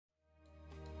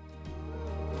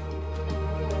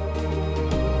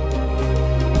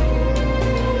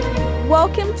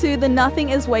Welcome to the Nothing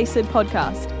is Wasted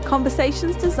podcast,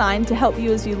 conversations designed to help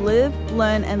you as you live,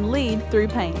 learn, and lead through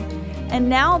pain. And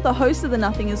now, the host of the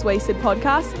Nothing is Wasted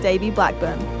podcast, Davey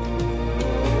Blackburn.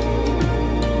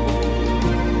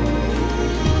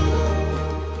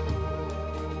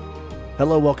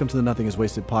 Hello, welcome to the Nothing is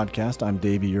Wasted podcast. I'm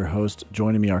Davey, your host.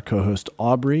 Joining me, our co-host,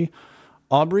 Aubrey.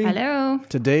 Aubrey. Hello.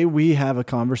 Today we have a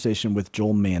conversation with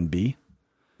Joel Manby.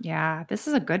 Yeah, this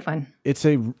is a good one.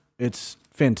 It's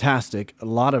fantastic. A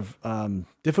lot of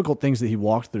difficult things that he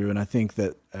walked through, and I think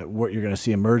that what you're going to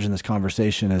see emerge in this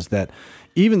conversation is that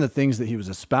even the things that he was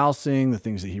espousing, the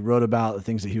things that he wrote about, the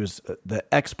things that he was the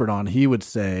expert on, he would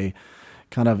say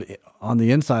kind of on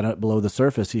the inside, below the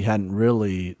surface, he hadn't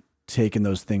really taken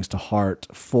those things to heart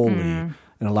fully and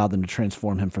allowed them to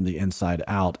transform him from the inside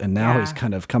out. And now he's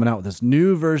kind of coming out with this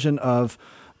new version of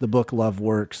the book Love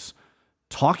Works,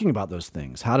 talking about those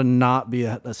things, how to not be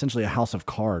essentially a house of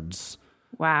cards.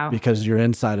 Wow. Because your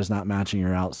inside is not matching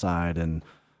your outside, and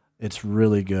it's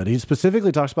really good. He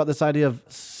specifically talks about this idea of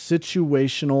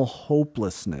situational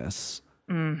hopelessness,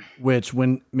 which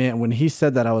when he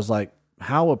said that, I was like,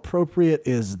 how appropriate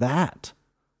is that?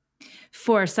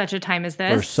 For such a time as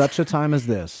this? For such a time as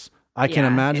this. I can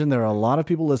imagine there are a lot of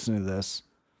people listening to this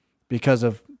because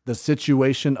of the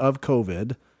situation of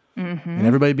COVID and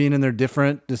everybody being in their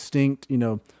different, distinct,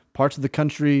 parts of the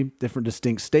country, different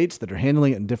distinct states that are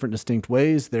handling it in different distinct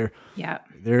ways. They're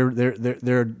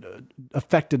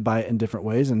affected by it in different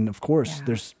ways. And of course,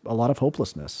 there's a lot of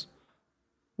hopelessness.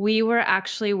 We were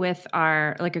actually with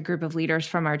a group of leaders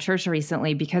from our church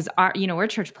recently because we're a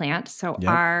church plant. So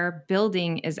our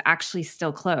building is actually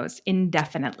still closed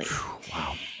indefinitely.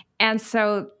 Wow. And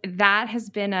so that has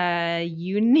been a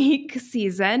unique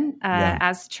season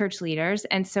as church leaders.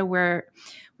 And so we're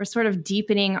sort of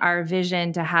deepening our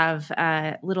vision to have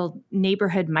little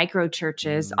neighborhood micro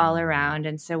churches all around.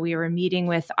 And so we were meeting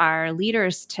with our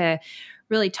leaders to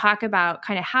really talk about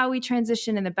kind of how we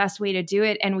transition and the best way to do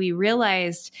it. And we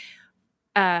realized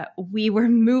we were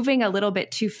moving a little bit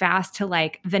too fast to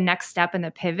the next step in the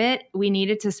pivot. We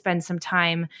needed to spend some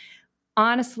time,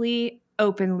 honestly,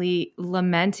 openly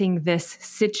lamenting this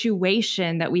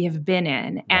situation that we have been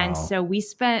in. Wow. And so we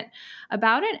spent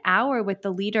about an hour with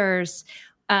the leaders,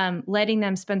 letting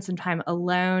them spend some time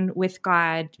alone with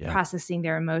God, processing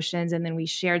their emotions. And then we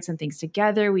shared some things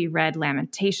together. We read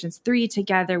Lamentations 3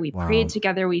 together. We prayed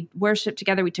together. We worshiped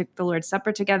together. We took the Lord's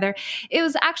Supper together. It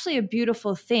was actually a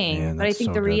beautiful thing. Man, but I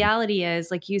think the reality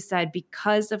is, like you said,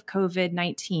 because of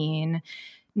COVID-19,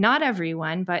 not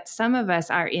everyone, but some of us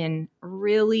are in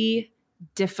really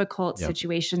difficult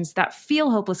situations that feel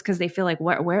hopeless because they feel like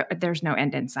where there's no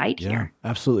end in sight here.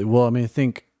 Absolutely. Well, I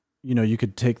think, you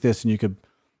could take this and you could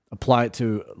apply it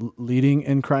to leading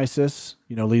in crisis,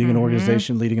 leading an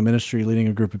organization, leading a ministry, leading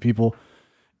a group of people,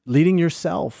 leading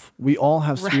yourself. We all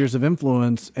have spheres of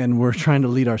influence, and we're trying to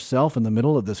lead ourselves in the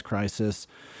middle of this crisis.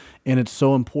 And it's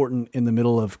so important in the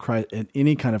middle of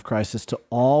any kind of crisis to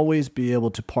always be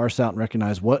able to parse out and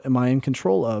recognize, what am I in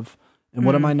control of and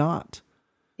what am I not?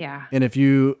 Yeah. And if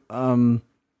you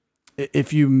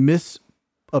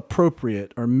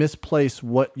misappropriate or misplace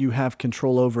what you have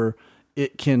control over,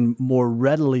 it can more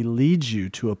readily lead you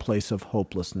to a place of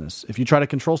hopelessness. If you try to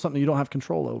control something you don't have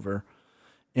control over.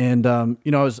 And, I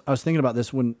was thinking about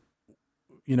this when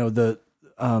you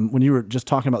were just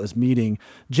talking about this meeting.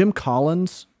 Jim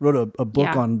Collins wrote a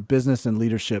book on business and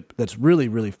leadership that's really,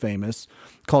 really famous,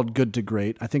 called Good to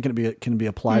Great. I think it can be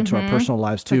applied to our personal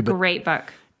lives too. It's a great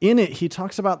book. In it, he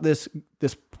talks about this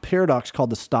paradox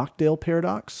called the Stockdale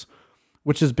paradox,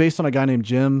 which is based on a guy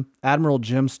named Admiral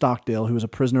Jim Stockdale, who was a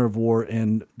prisoner of war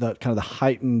in the kind of the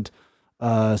heightened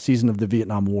season of the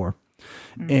Vietnam War.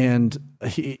 And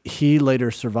he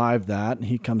later survived that, and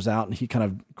he comes out and he kind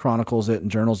of chronicles it and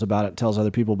journals about it, tells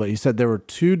other people. But he said there were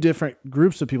two different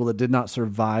groups of people that did not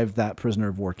survive that prisoner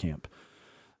of war camp.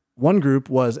 One group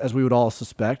was, as we would all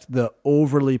suspect, the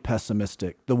overly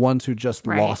pessimistic, the ones who just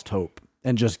lost hope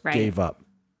and just gave up,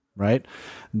 right?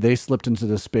 They slipped into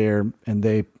despair, and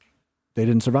they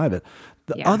didn't survive it.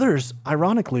 The others,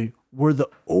 ironically, were the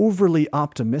overly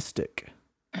optimistic.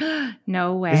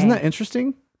 No way. Isn't that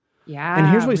interesting? Yeah. And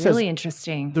here's what he says. Really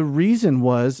interesting. The reason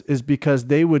is because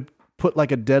they would put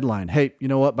a deadline. Hey, you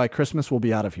know what? By Christmas, we'll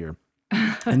be out of here.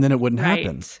 And then it wouldn't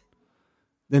happen.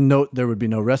 Then there would be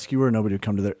no rescuer. Nobody would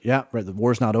come to the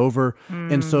war's not over.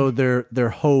 And so their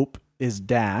hope is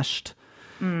dashed.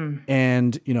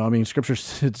 And, Scripture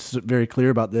is very clear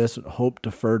about this. Hope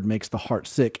deferred makes the heart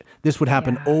sick. This would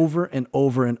happen over and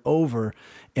over and over,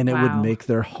 and it would make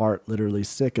their heart literally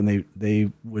sick, and they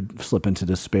would slip into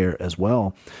despair as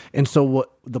well. And so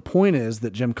what the point is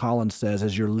that Jim Collins says,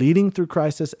 as you're leading through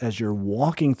crisis, as you're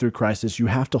walking through crisis, you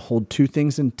have to hold two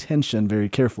things in tension very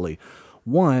carefully.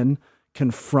 One,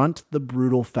 confront the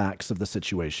brutal facts of the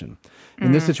situation.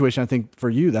 In this situation, I think for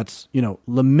you, that's,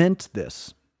 lament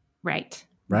this. Right.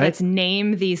 Let's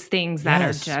name these things that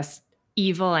are just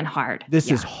evil and hard.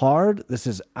 This is hard. This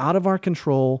is out of our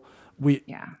control.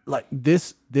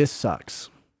 This sucks.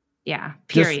 Yeah.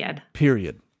 Period.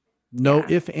 Period. No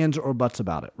ifs, ands, or buts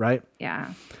about it. Right.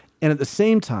 Yeah. And at the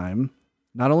same time,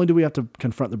 not only do we have to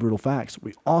confront the brutal facts,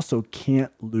 we also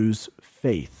can't lose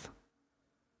faith.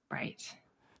 Right.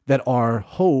 That our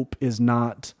hope is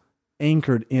not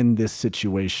anchored in this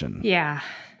situation. Yeah.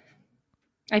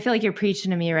 I feel like you're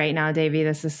preaching to me right now, Davey.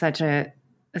 This is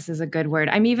a good word.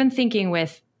 I'm even thinking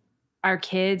with our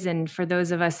kids, and for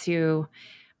those of us who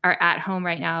are at home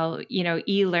right now,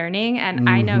 e-learning. And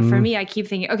I know for me, I keep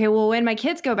thinking, okay, well, when my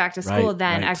kids go back to school,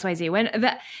 then X, Y, Z.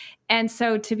 And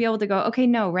so to be able to go, okay,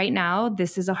 no, right now,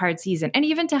 this is a hard season. And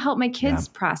even to help my kids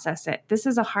process it. This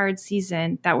is a hard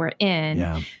season that we're in.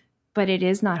 Yeah. But it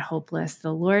is not hopeless.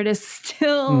 The Lord is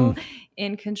still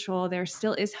in control. There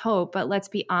still is hope. But let's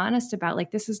be honest about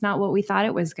this is not what we thought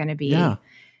it was going to be. Yeah.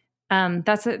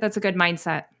 That's a good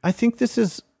mindset. I think this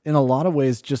is in a lot of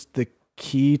ways just the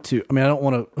key to. I mean, I don't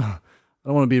want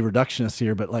to be reductionist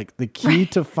here, but the key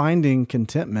to finding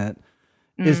contentment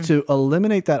is to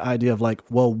eliminate that idea of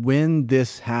when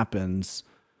this happens,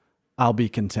 I'll be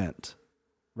content.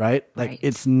 Right?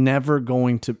 It's never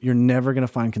you're never going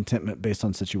to find contentment based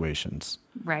on situations.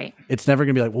 Right. It's never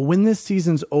going to be when this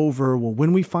season's over,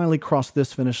 when we finally cross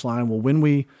this finish line,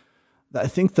 I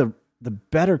think the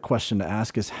better question to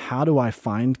ask is, how do I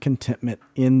find contentment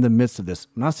in the midst of this?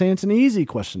 I'm not saying it's an easy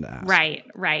question to ask.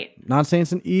 Right. Not saying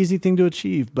it's an easy thing to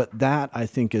achieve, but that I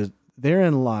think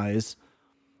therein lies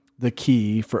the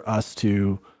key for us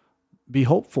to be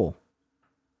hopeful,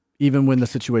 even when the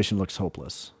situation looks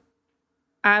hopeless.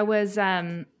 I was,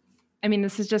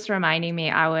 this is just reminding me,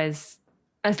 I was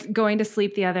going to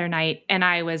sleep the other night and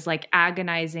I was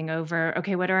agonizing over,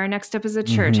 okay, what are our next steps as a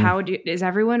church? Is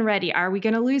everyone ready? Are we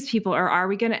going to lose people, or are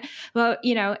we going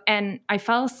to, and I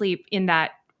fell asleep in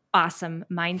that awesome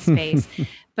mind space,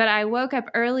 but I woke up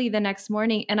early the next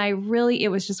morning and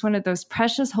it was just one of those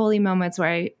precious holy moments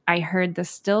where I heard the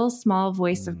still small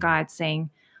voice of God saying,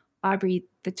 Aubrey,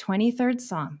 the 23rd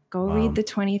Psalm. Go read the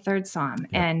 23rd Psalm.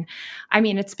 Yep. And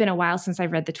it's been a while since I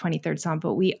read the 23rd Psalm,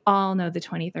 but we all know the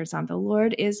 23rd Psalm. The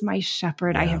Lord is my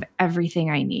shepherd. Yeah. I have everything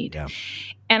I need. Yeah.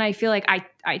 And I feel like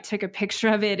I took a picture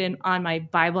of it on my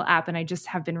Bible app, and I just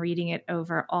have been reading it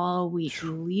over all week. He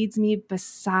leads me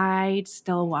beside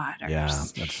still waters. Yeah,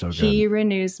 that's so good. He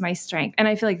renews my strength. And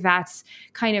I feel like that's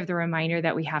kind of the reminder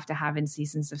that we have to have in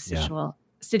seasons of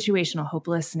situational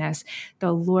hopelessness.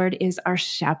 The Lord is our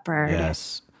shepherd.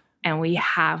 Yes. And we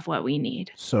have what we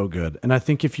need. So good. And I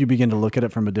think if you begin to look at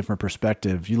it from a different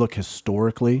perspective, you look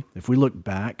historically, if we look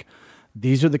back,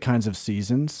 these are the kinds of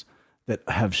seasons that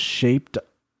have shaped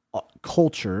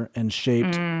culture and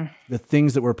shaped the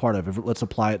things that we're part of. Let's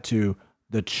apply it to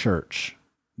the church.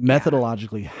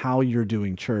 Methodologically, how you're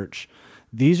doing church.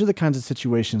 These are the kinds of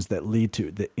situations that lead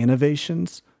to the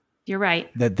innovations. You're right.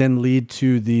 That then lead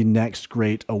to the next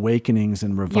great awakenings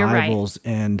and revivals.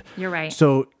 You're right. And you're right.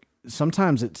 So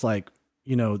sometimes it's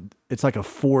it's like a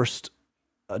forced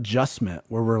adjustment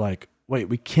where we're like, wait,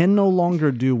 we can no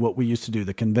longer do what we used to do,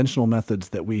 the conventional methods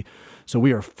so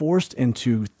we are forced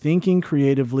into thinking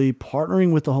creatively,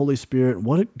 partnering with the Holy Spirit.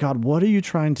 God, what are you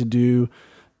trying to do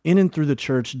in and through the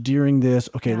church during this?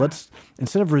 Okay, let's,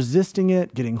 instead of resisting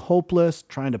it, getting hopeless,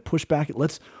 trying to push back,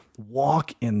 let's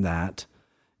walk in that.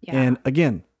 Yeah. And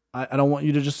again, I don't want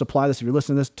you to just apply this, if you're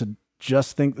listening to this, to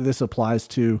just think that this applies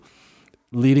to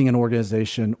leading an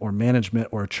organization or management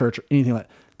or a church or anything like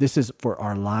that. This is for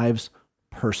our lives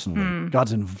personally.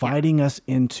 God's inviting us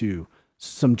into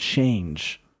some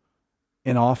change.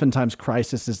 And oftentimes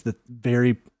crisis is the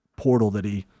very portal that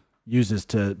he uses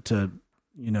to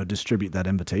distribute that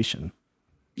invitation.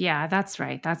 Yeah, that's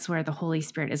right. That's where the Holy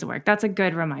Spirit is at work. That's a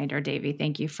good reminder, Davey.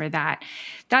 Thank you for that.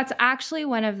 That's actually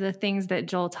one of the things that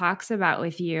Joel talks about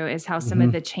with you, is how some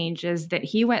of the changes that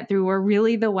he went through were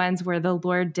really the ones where the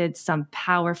Lord did some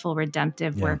powerful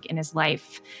redemptive work in his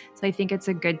life. So I think it's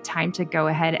a good time to go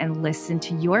ahead and listen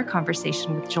to your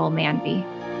conversation with Joel Manby.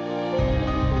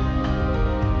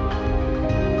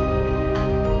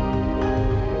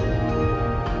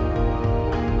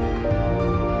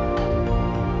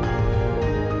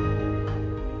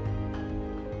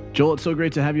 Joel, it's so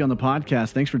great to have you on the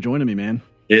podcast. Thanks for joining me, man.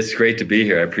 It's great to be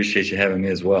here. I appreciate you having me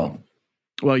as well.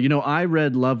 Well, I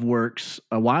read Love Works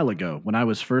a while ago. When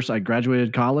I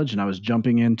graduated college and I was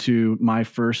jumping into my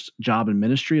first job in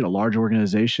ministry at a large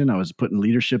organization. I was putting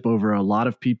leadership over a lot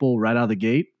of people right out of the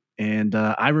gate. And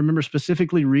I remember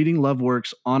specifically reading Love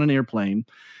Works on an airplane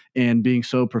and being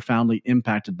so profoundly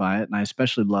impacted by it. And I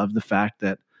especially loved the fact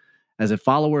that as a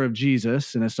follower of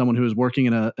Jesus and as someone who was working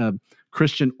in a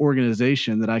Christian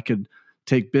organization, that I could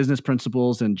take business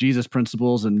principles and Jesus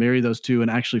principles and marry those two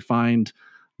and actually find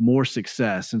more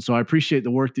success. And so I appreciate the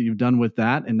work that you've done with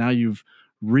that. And now you've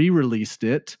re-released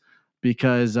it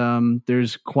because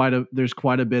there's quite a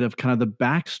bit of kind of the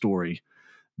backstory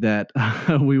that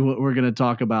we're going to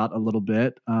talk about a little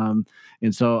bit.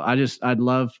 And so I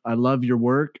love your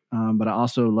work, but I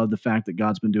also love the fact that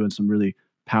God's been doing some really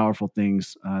powerful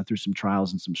things through some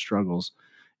trials and some struggles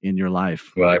in your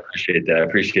life. Well, I appreciate that. I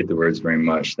appreciate the words very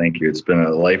much. Thank you. It's been a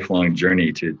lifelong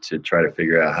journey to try to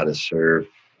figure out how to serve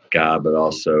God, but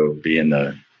also be in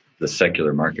the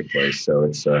secular marketplace. So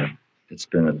it's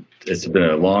been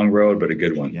a long road, but a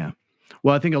good one. Yeah.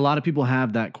 Well, I think a lot of people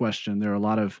have that question. There are a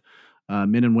lot of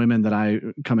men and women that I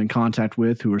come in contact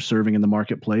with who are serving in the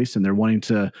marketplace, and they're wanting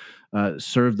to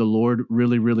serve the Lord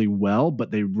really, really well,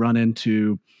 but they run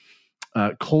into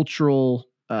cultural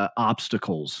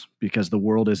obstacles because the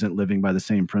world isn't living by the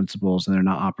same principles and they're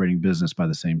not operating business by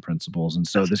the same principles. And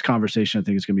so this conversation, I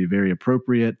think, is going to be very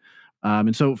appropriate.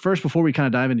 And so first, before we kind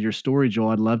of dive into your story, Joel,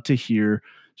 I'd love to hear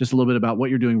just a little bit about what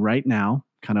you're doing right now,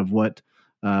 kind of what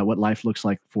life looks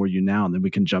like for you now, and then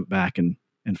we can jump back and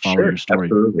follow your story.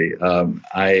 Absolutely.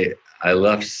 I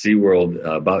left SeaWorld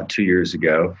about 2 years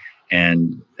ago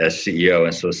and as CEO.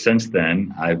 And so since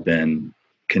then, I've been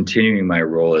continuing my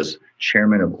role as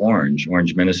chairman of Orange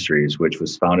Ministries, which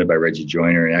was founded by Reggie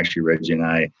Joyner. And actually, Reggie and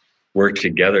I worked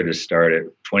together to start it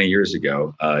 20 years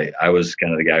ago. I was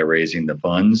kind of the guy raising the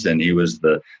funds, and he was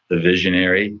the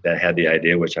visionary that had the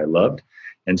idea, which I loved.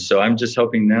 And so I'm just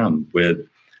helping them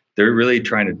they're really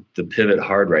trying to pivot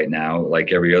hard right now,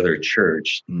 like every other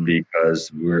church,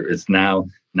 because it's now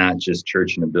not just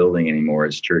church in a building anymore,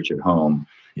 it's church at home.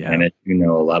 Yeah. And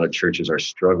a lot of churches are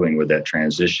struggling with that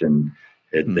transition.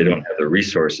 They don't have the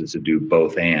resources to do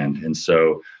both and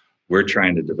so we're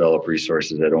trying to develop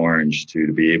resources at Orange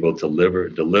to be able to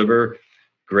deliver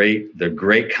the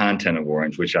great content of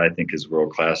Orange, which I think is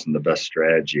world-class and the best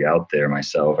strategy out there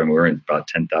myself. And we're in about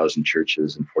 10,000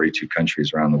 churches in 42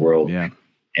 countries around the world. Yeah.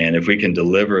 And if we can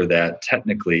deliver that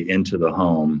technically into the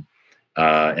home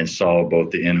and solve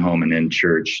both the in-home and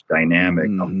in-church dynamic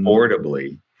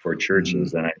affordably for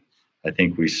churches, then I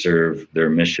think we serve their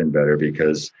mission better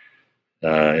because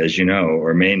as you know,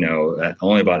 or may know,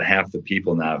 only about half the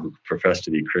people now who profess to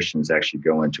be Christians actually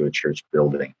go into a church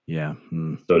building. Yeah.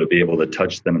 So to be able to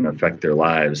touch them and affect their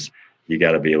lives, you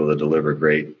got to be able to deliver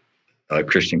great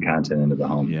Christian content into the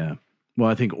home. Yeah. Well,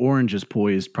 I think Orange is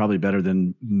poised probably better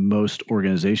than most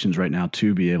organizations right now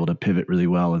to be able to pivot really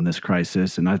well in this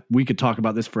crisis. And we could talk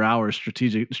about this for hours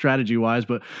strategy-wise,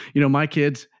 but my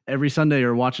kids every Sunday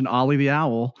are watching Ollie the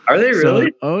Owl. Are they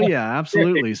really? Oh yeah,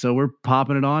 absolutely. So we're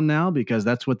popping it on now because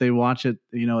that's what they watch at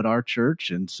our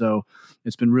church. And so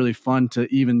it's been really fun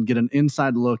to even get an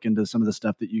inside look into some of the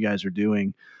stuff that you guys are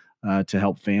doing to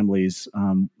help families.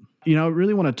 I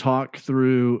really want to talk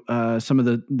through some of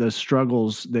the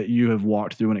struggles that you have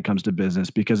walked through when it comes to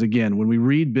business, because again, when we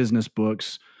read business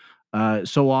books,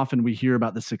 so often we hear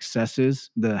about the successes,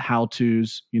 the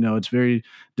how-tos. It's very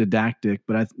didactic,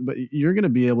 but you're going to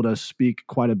be able to speak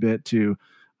quite a bit to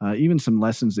even some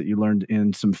lessons that you learned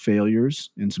in some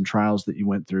failures and some trials that you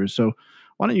went through. So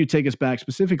why don't you take us back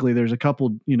specifically? There's a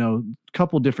couple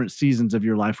different seasons of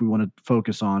your life we want to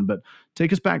focus on, but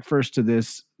take us back first to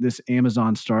this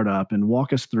Amazon startup and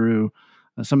walk us through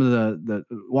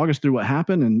walk us through what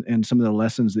happened and some of the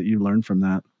lessons that you learned from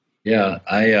that. Yeah,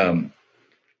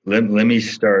 let me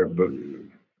start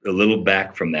a little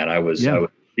back from that. I was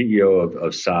CEO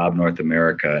of Saab North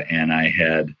America, and I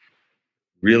had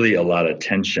really a lot of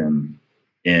tension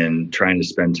in trying to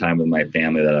spend time with my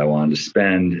family that I wanted to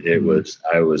spend.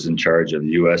 I was in charge of the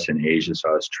US and Asia, so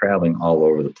I was traveling all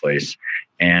over the place.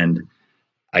 And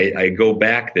I go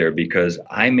back there because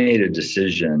I made a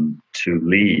decision to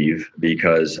leave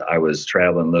because I was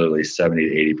traveling literally 70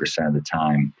 to 80% of the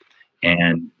time.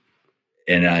 And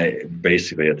I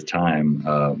basically at the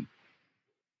time,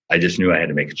 I just knew I had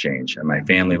to make a change. And my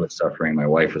family was suffering, my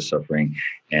wife was suffering.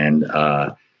 And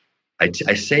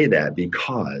I say that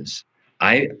because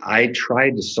I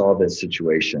tried to solve that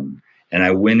situation, and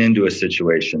I went into a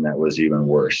situation that was even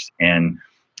worse. And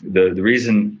the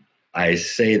reason I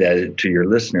say that to your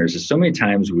listeners is so many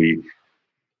times we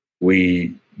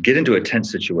we get into a tense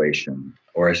situation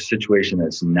or a situation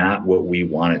that's not what we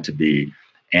want it to be.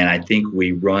 And I think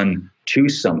we run to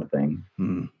something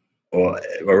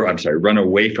or I'm sorry, run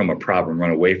away from a problem,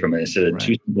 run away from it instead of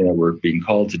to something that we're being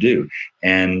called to do.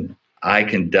 And I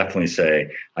can definitely say,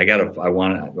 I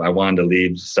wanted to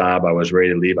leave Saab. I was ready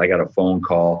to leave. I got a phone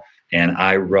call and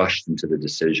I rushed into the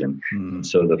decision.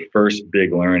 So the first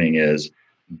big learning is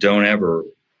don't ever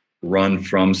run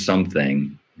from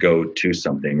something, go to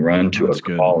something, run to a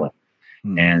calling.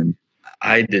 And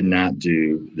I did not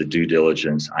do the due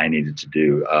diligence I needed to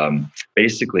do.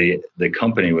 Basically, the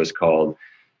company was called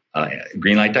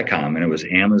Greenlight.com, and it was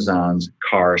Amazon's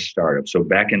car startup. So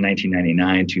back in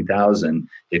 1999, 2000,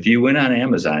 if you went on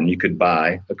Amazon, you could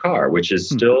buy a car, which is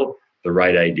still the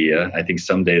right idea. I think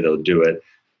someday they'll do it.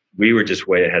 We were just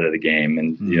way ahead of the game.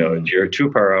 And, if you're too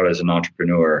far out as an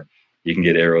entrepreneur, you can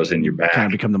get arrows in your back. Kind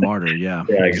of become the martyr. Yeah,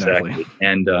 yeah, exactly.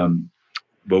 And,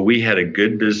 but we had a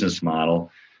good business model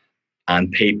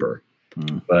on paper,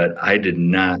 but I did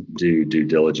not do due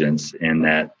diligence in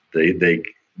that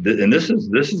and this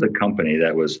is a company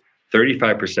that was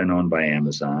 35% owned by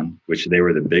Amazon, which they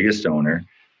were the biggest owner.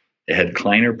 It had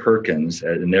Kleiner Perkins,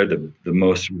 and they're the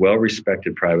most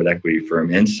well-respected private equity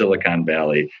firm in Silicon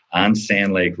Valley on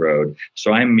Sand Lake Road.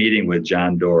 So I'm meeting with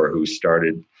John Doerr, who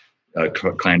started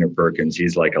Kleiner Perkins.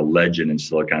 He's like a legend in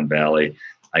Silicon Valley.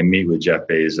 I meet with Jeff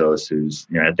Bezos, who's,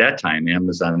 at that time,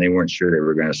 Amazon, they weren't sure they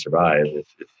were going to survive,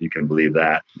 if you can believe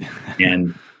that.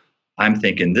 And I'm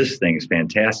thinking, this thing's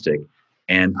fantastic.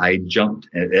 And I jumped,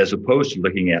 as opposed to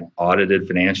looking at audited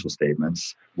financial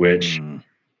statements, which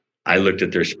I looked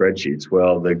at their spreadsheets.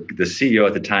 Well, the CEO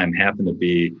at the time happened to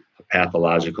be a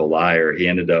pathological liar. He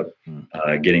ended up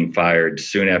getting fired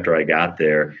soon after I got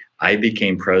there. I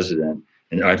became president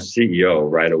and I'm CEO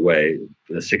right away,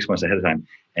 6 months ahead of time.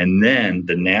 And then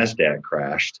the NASDAQ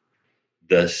crashed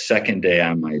the second day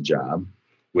on my job,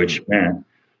 which meant,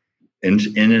 in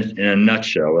a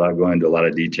nutshell, without going into a lot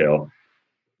of detail,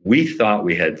 we thought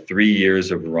we had 3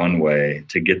 years of runway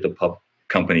to get the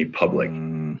company public.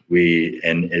 And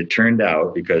it turned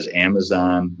out, because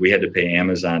Amazon, we had to pay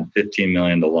Amazon $15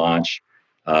 million to launch.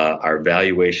 Our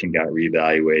valuation got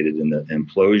reevaluated in the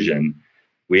implosion.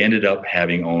 We ended up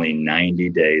having only 90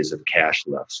 days of cash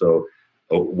left. So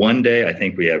one day, I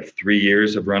think we have 3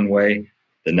 years of runway.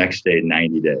 The next day,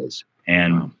 90 days.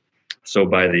 And so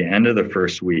by the end of the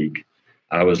first week,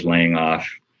 I was laying off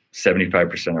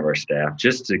 75% of our staff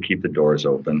just to keep the doors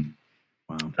open.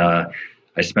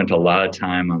 I spent a lot of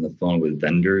time on the phone with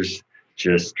vendors,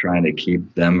 just trying to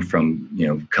keep them from,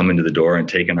 coming to the door and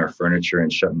taking our furniture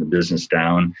and shutting the business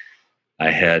down.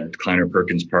 I had Kleiner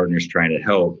Perkins partners trying to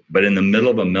help, but in the middle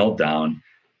of a meltdown,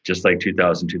 just like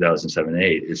 2000, 2007,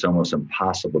 8, it's almost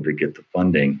impossible to get the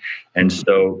funding. And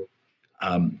so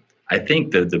I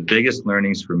think that the biggest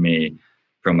learnings for me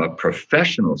from a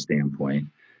professional standpoint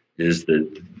is that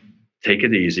take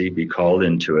it easy, be called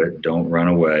into it, don't run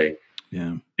away.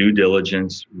 Due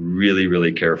diligence really,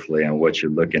 really carefully on what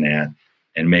you're looking at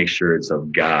and make sure it's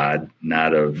of God,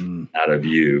 not of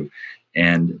you.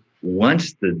 And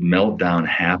once the meltdown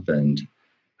happened,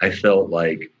 I felt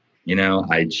like,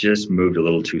 I just moved a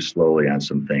little too slowly on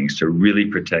some things to really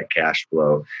protect cash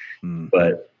flow.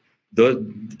 But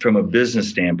from a business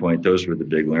standpoint, those were the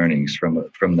big learnings. From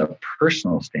the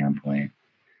personal standpoint,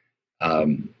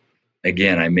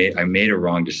 again, I made a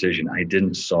wrong decision. I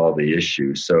didn't solve the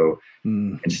issue. So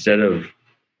instead of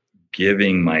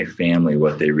giving my family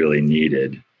what they really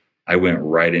needed, I went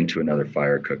right into another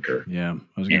fire cooker. Yeah,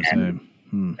 I was going to say.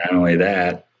 Not only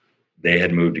that, they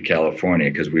had moved to California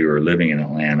because we were living in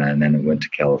Atlanta, and then it went to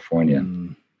California.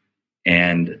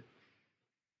 And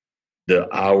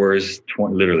the hours,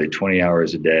 literally 20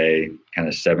 hours a day, kind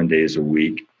of 7 days a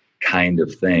week kind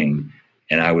of thing.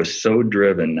 And I was so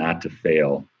driven not to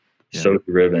fail, so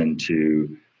driven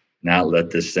to not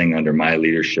let this thing under my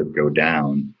leadership go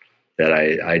down, that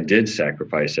I did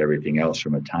sacrifice everything else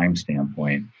from a time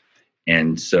standpoint.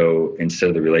 And so instead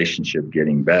of the relationship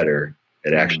getting better,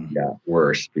 it actually got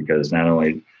worse, because not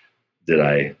only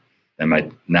am I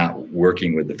not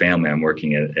working with the family, I'm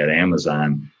working at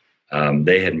Amazon.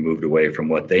 They had moved away from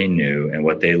what they knew and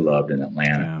what they loved in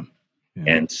Atlanta.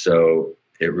 And so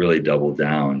it really doubled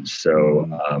down. So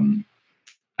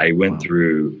I went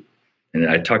through, and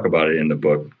I talk about it in the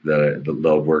book, the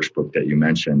Love Works book that you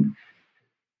mentioned,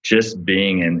 just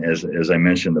being in, as I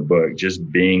mentioned in the book,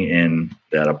 just being in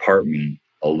that apartment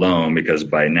alone, because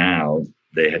by now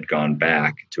they had gone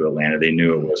back to Atlanta. They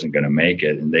knew it wasn't going to make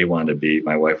it, and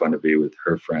my wife wanted to be with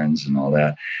her friends and all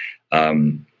that.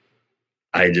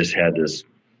 I just had this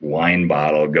wine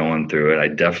bottle going through it. I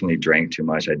definitely drank too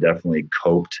much. I definitely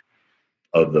coped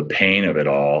the pain of it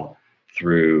all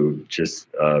through just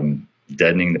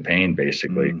deadening the pain,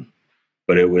 basically.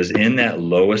 But it was in that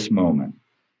lowest moment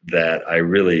that I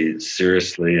really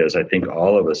seriously, as I think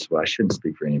all of us, well, I shouldn't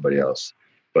speak for anybody else,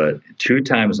 but 2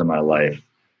 times in my life,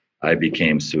 I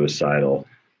became suicidal,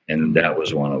 and that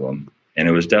was one of them. And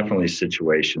it was definitely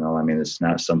situational. I mean, it's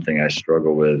not something I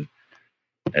struggle with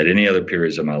at any other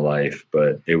periods of my life,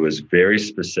 but it was very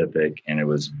specific and it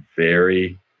was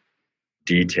very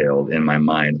detailed in my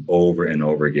mind over and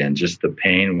over again. Just the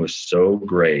pain was so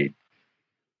great.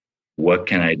 What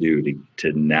can I do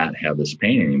to not have this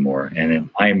pain anymore? And in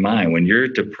my mind, when you're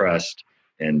depressed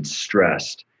and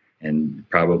stressed and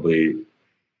probably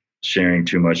sharing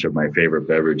too much of my favorite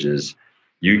beverages,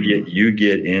 you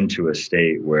get into a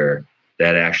state where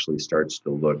that actually starts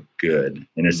to look good,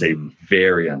 and it's a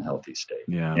very unhealthy state.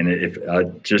 Yeah. And if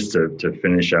just to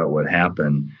finish out what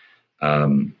happened,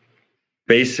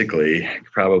 basically,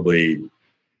 probably,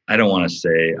 I don't want to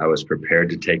say I was prepared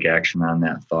to take action on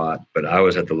that thought, but I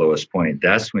was at the lowest point.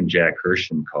 That's when Jack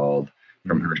Herschen called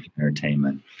from Herschen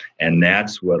Entertainment. And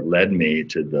that's what led me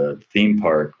to the theme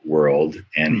park world.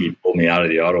 And he pulled me out of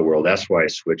the auto world. That's why I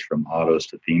switched from autos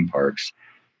to theme parks.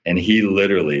 And he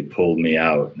literally pulled me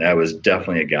out. That was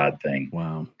definitely a God thing.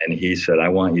 Wow. And he said, I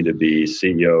want you to be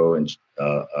CEO and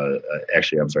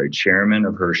chairman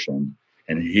of Herschen.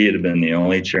 And he had been the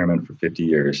only chairman for 50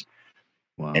 years.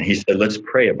 Wow. And he said, let's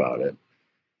pray about it.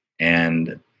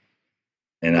 And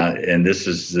this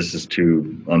is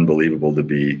too unbelievable to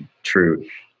be true.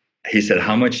 He said,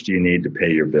 how much do you need to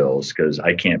pay your bills? Because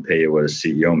I can't pay you what a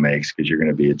CEO makes because you're going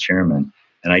to be a chairman.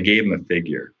 And I gave him a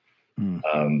figure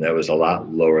that was a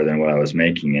lot lower than what I was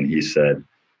making. And he said,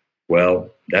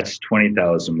 well, that's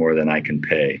 $20,000 more than I can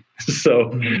pay.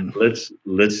 So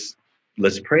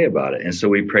let's pray about it. And so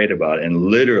we prayed about it. And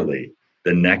literally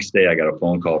the next day I got a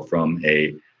phone call from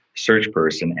a search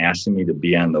person asking me to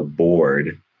be on the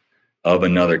board of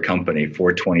another company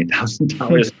for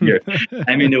 $20,000 a year.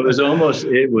 I mean, it was,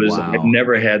 wow. I've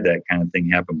never had that kind of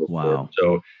thing happen before. Wow.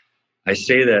 So I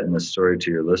say that in the story to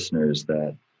your listeners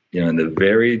that, in the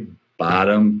very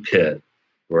bottom pit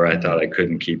where I thought I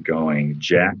couldn't keep going,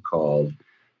 Jack called,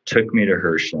 took me to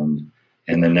Herschen,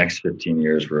 and the next 15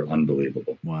 years were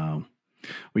unbelievable. Wow.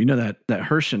 Well, that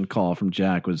Herschen call from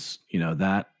Jack was,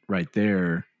 that right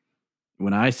there.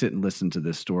 When I sit and listen to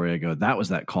this story, I go, that was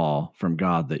that call from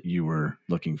God that you were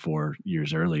looking for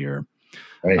years earlier.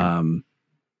 Right.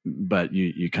 But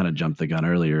you kind of jumped the gun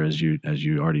earlier, as you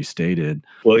already stated.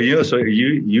 Well, so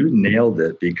you nailed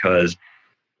it, because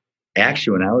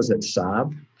actually when I was at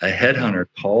Saab, a headhunter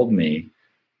called me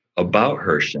about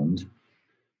Herschen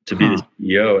to be the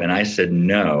CEO, and I said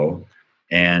no,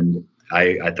 and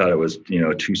I thought it was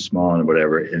too small and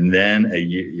whatever. And then a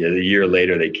year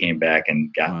later, they came back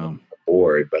and got me on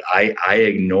board. But I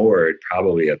ignored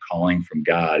probably a calling from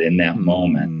God in that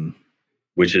moment,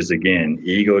 which is, again,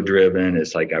 ego-driven.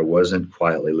 It's like I wasn't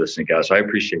quietly listening to God. So I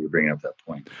appreciate you bringing up that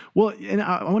point. Well, and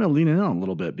I want to lean in on a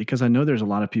little bit, because I know there's a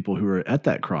lot of people who are at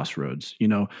that crossroads.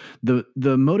 The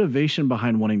motivation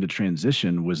behind wanting to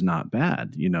transition was not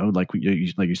bad. Like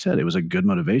you said, it was a good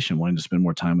motivation, wanting to spend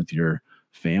more time with your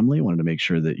family, wanted to make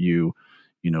sure that you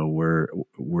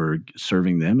were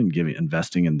serving them and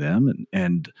investing in them.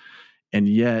 And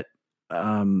yet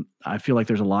I feel like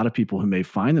there's a lot of people who may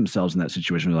find themselves in that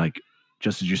situation, like,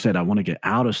 just as you said, I want to get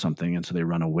out of something, and so they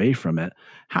run away from it.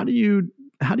 How do you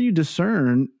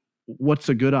discern what's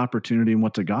a good opportunity and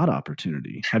what's a God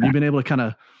opportunity? Have you been able to kind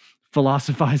of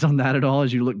philosophize on that at all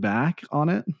as you look back on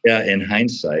it? Yeah, in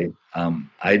hindsight,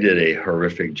 I did a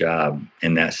horrific job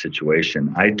in that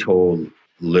situation. I told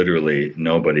literally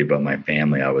nobody but my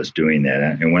family I was doing that.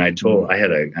 And when I told, I've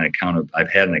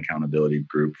had an accountability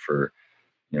group for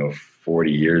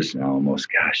 40 years now, almost.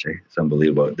 Gosh, it's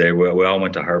unbelievable. We all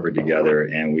went to Harvard together,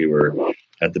 and we were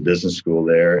at the business school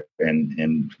there,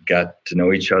 and got to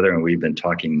know each other. And we've been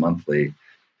talking monthly,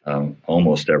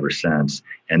 almost ever since.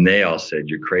 And they all said,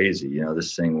 "You're crazy.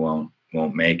 This thing won't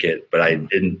make it." But I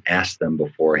didn't ask them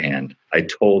beforehand. I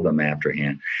told them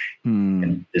afterhand.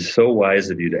 And it's so wise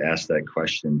of you to ask that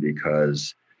question,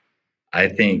 because I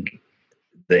think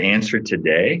the answer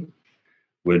today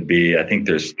would be, I think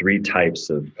there's 3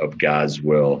 types of God's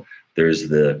will. There's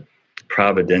the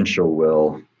providential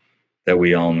will that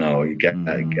we all know.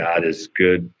 God is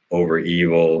good over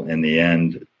evil. In the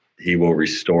end, he will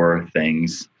restore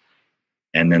things.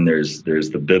 And then there's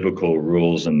the biblical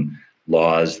rules and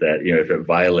laws that, if it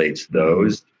violates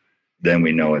those, then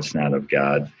we know it's not of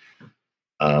God.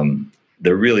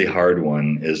 The really hard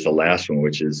one is the last one,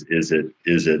 which is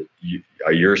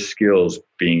are your skills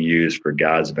being used for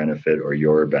God's benefit or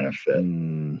your benefit?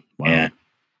 Wow. And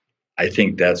I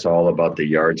think that's all about the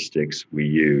yardsticks we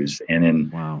use.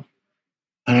 And Wow.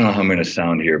 I don't know how I'm going to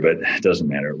sound here, but it doesn't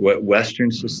matter. What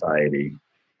Western society,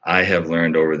 I have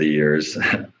learned over the years,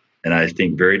 and I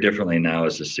think very differently now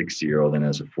as a 60-year-old than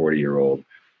as a 40-year-old.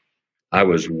 I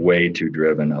was way too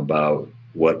driven about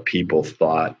what people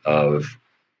thought of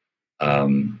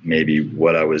maybe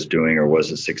what I was doing or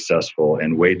was it successful,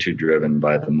 and way too driven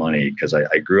by the money, because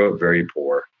I grew up very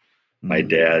poor. My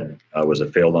dad was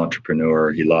a failed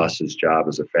entrepreneur. He lost his job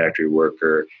as a factory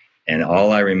worker. And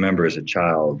all I remember as a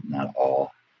child, not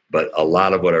all, but a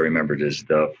lot of what I remembered is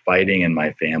the fighting in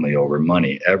my family over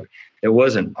money. It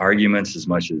wasn't arguments as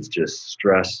much as just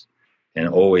stress, and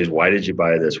always, why did you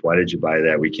buy this? Why did you buy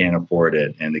that? We can't afford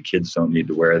it. And the kids don't need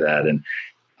to wear that. And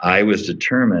I was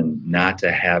determined not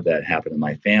to have that happen in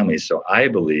my family. So I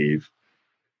believe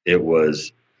it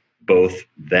was both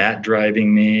that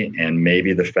driving me, and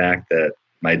maybe the fact that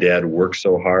my dad worked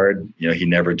so hard. He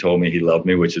never told me he loved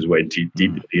me, which is way too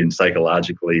deeply and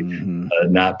psychologically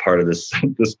not part of this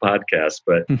podcast.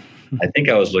 But I think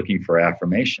I was looking for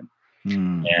affirmation.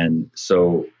 And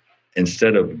so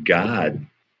instead of God,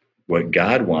 what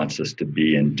God wants us to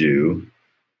be and do,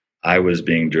 I was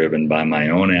being driven by my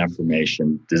own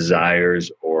affirmation,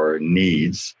 desires or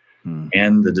needs,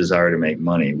 and the desire to make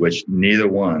money, which neither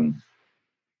one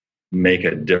make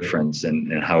a difference in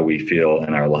how we feel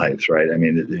in our lives, right? I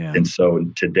mean, And so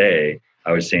today,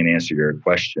 I would say, in answer to your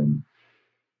question,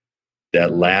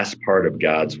 that last part of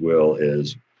God's will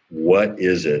is, what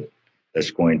is it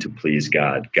that's going to please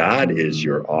God? God is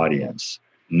your audience.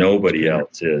 Nobody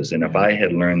else is. And if I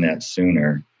had learned that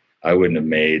sooner, I wouldn't have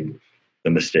made the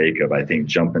mistake of, I think,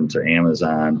 jumping to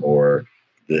Amazon, or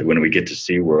when we get to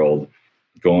SeaWorld,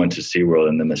 going to SeaWorld.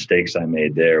 And the mistakes I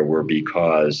made there were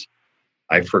because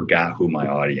I forgot who my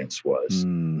audience was.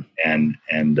 And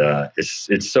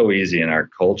it's so easy in our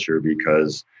culture,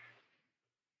 because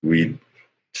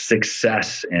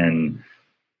success and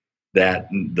that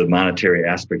the monetary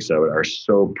aspects of it are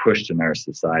so pushed in our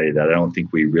society that I don't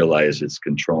think we realize it's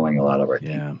controlling a lot of our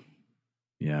thinking.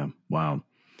 Yeah. Wow.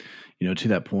 To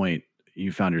that point,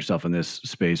 you found yourself in this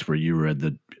space where you were at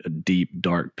the deep,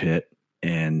 dark pit,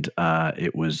 and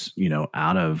it was,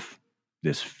 out of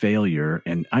this failure.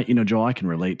 And Joel, I can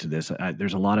relate to this.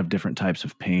 There's a lot of different types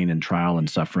of pain and trial and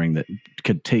suffering that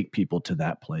could take people to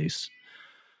that place.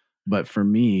 But for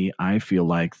me, I feel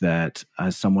like that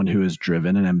as someone who is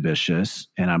driven and ambitious,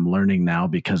 and I'm learning now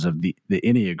because of the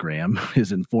Enneagram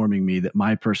is informing me that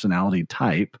my personality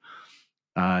type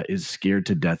is scared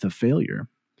to death of failure.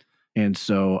 And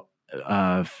so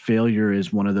failure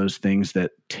is one of those things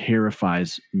that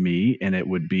terrifies me, and it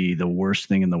would be the worst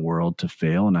thing in the world to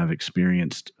fail. And I've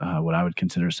experienced what I would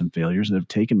consider some failures that have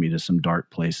taken me to some dark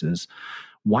places.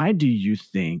 Why do you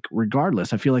think,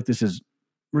 regardless, I feel like this is,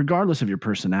 regardless of your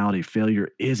personality, failure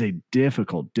is a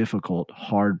difficult,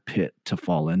 hard pit to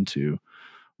fall into.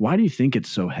 Why do you think it's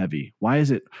so heavy? Why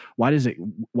does it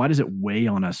weigh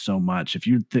on us so much? If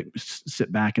you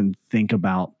sit back and think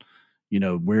about,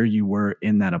 where you were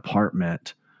in that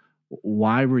apartment,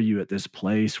 why were you at this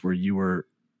place where you were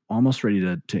almost ready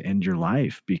to end your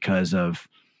life because of,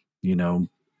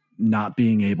 not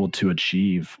being able to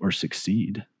achieve or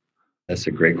succeed? That's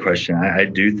a great question. I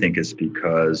do think it's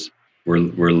because we're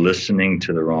listening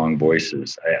to the wrong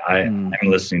voices. I'm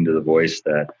listening to the voice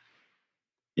that,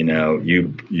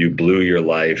 you blew your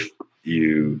life.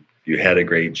 You had a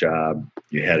great job.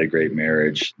 You had a great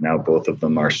marriage. Now both of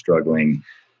them are struggling.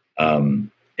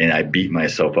 And I beat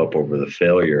myself up over the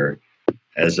failure,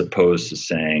 as opposed to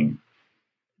saying,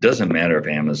 doesn't matter if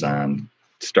Amazon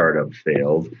startup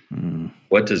failed.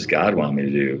 What does God want me to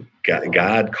do?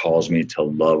 God calls me to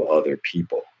love other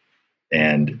people.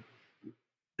 And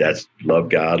that's love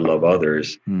God, love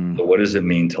others. So what does it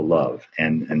mean to love?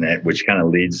 And that, which kind of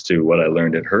leads to what I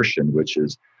learned at Hershon, which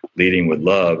is leading with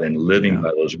love, and living by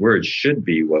those words should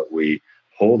be what we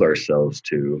hold ourselves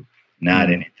to,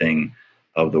 not anything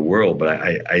of the world. But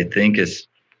I think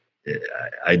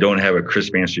I don't have a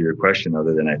crisp answer to your question,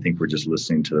 other than I think we're just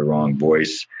listening to the wrong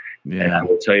voice. And I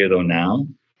will tell you though, now,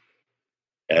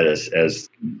 as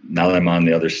now that I'm on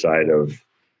the other side of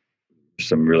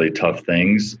some really tough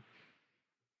things,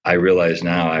 I realize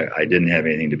now I didn't have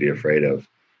anything to be afraid of,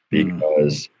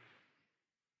 because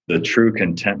the true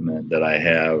contentment that I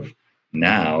have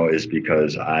now is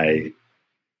because I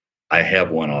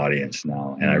have one audience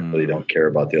now, and I really don't care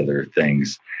about the other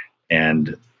things.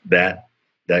 And that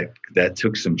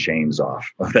took some chains off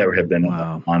that have been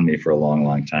on me for a long,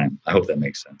 long time. I hope that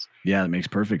makes sense. Yeah, that makes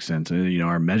perfect sense.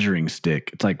 Our measuring stick,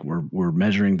 it's like we're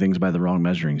measuring things by the wrong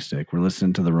measuring stick. We're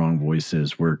listening to the wrong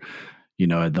voices. We're,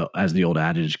 as the old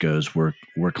adage goes, we're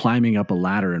climbing up a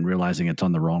ladder and realizing it's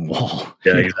on the wrong wall.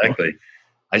 Yeah, exactly.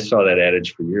 I saw that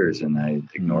adage for years and I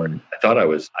ignored it. I thought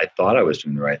I was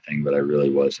doing the right thing, but I really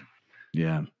wasn't.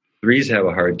 Yeah. Threes have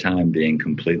a hard time being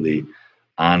completely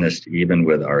honest, even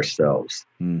with ourselves.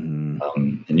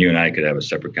 Mm-hmm. And you and I could have a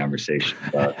separate conversation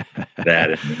about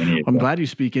that. I'm glad you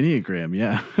speak Enneagram.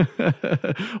 Yeah.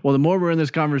 Well, the more we're in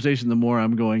this conversation, the more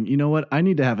I'm going, you know what? I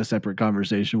need to have a separate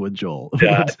conversation with Joel.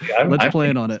 Yeah, let's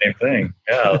plan on it. Same thing.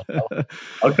 Yeah.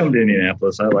 I'll come to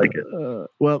Indianapolis. I like it.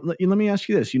 Well, let me ask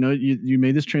you this. You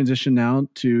made this transition now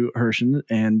to Hershen,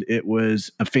 and it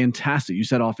was a fantastic, you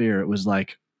said off air, it was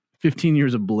like 15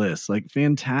 years of bliss, like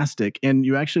fantastic. And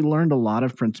you actually learned a lot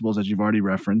of principles, as you've already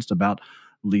referenced, about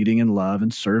leading in love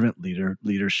and servant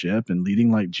leadership and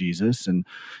leading like Jesus. And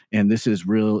this is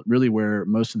really where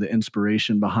most of the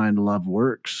inspiration behind Love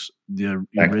Works, the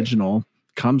original,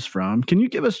 comes from. Can you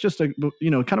give us just a,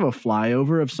 kind of a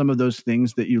flyover of some of those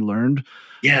things that you learned?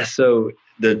 Yeah. So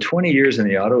the 20 years in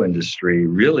the auto industry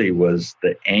really was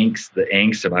the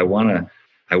angst of, I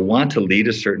want to lead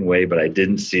a certain way, but I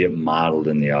didn't see it modeled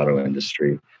in the auto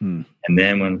industry. And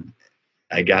then when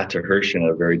I got to Hershen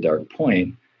at a very dark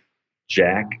point,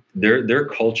 Jack, their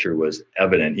culture was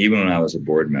evident. Even when I was a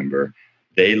board member,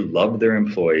 they loved their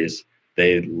employees.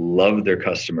 They loved their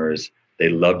customers. They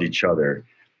loved each other.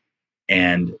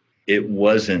 And it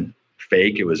wasn't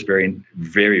fake. It was very,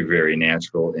 very, very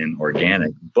natural and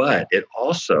organic, but it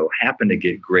also happened to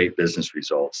get great business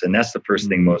results. And that's the first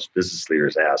thing most business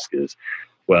leaders ask is,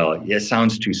 well, it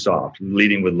sounds too soft,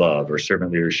 leading with love or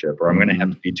servant leadership, or I'm going to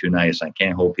have to be too nice. I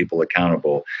can't hold people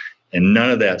accountable. And none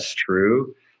of that's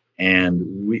true.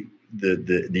 And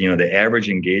the average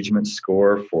engagement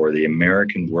score for the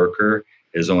American worker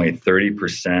is only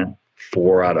 30%,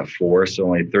 4 out of 4. So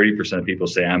only 30% of people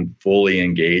say I'm fully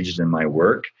engaged in my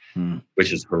work,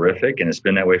 which is horrific. And it's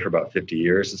been that way for about 50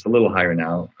 years. It's a little higher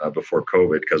now before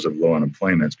COVID because of low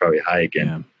unemployment. It's probably high again.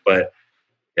 Yeah. But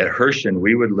at Hershen,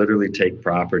 we would literally take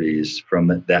properties from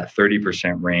that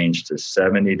 30% range to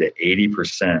 70 to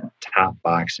 80% top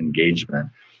box engagement,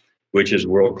 which is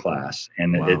world-class.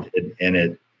 And wow.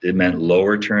 it meant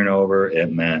lower turnover.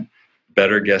 It meant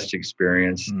better guest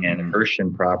experience. And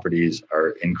Hershen properties are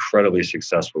incredibly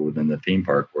successful within the theme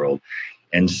park world.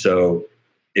 And so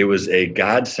it was a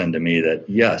godsend to me that,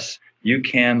 yes, you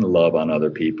can love on other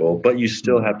people, but you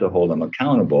still have to hold them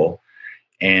accountable.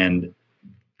 And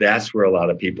that's where a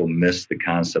lot of people miss the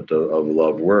concept of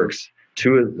Love Works.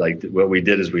 What we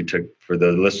did is we took, for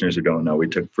the listeners who don't know, we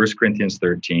took 1 Corinthians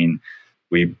 13.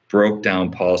 We broke down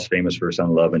Paul's famous verse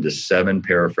on love into 7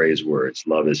 paraphrase words.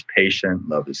 Love is patient.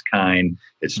 Love is kind.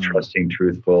 It's trusting,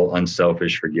 truthful,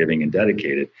 unselfish, forgiving, and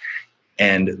dedicated.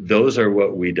 And those are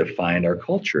what we defined our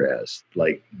culture as.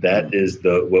 Like that is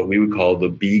what we would call the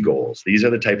B goals. These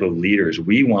are the type of leaders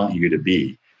we want you to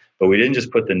be. But we didn't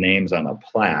just put the names on a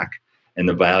plaque and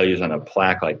the values on a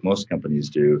plaque like most companies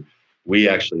do. We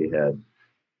actually had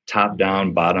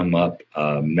top-down, bottom-up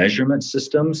measurement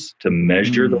systems to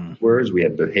measure those words. We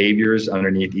had behaviors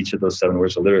underneath each of those 7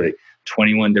 words. So literally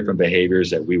 21 different behaviors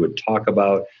that we would talk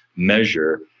about,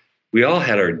 measure. We all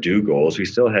had our do goals. We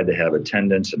still had to have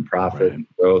attendance and profit and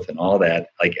growth and all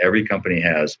that, like every company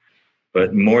has.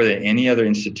 But more than any other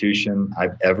institution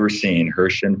I've ever seen,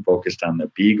 Hershen focused on the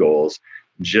B goals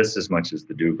just as much as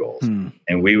the do goals.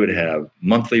 And we would have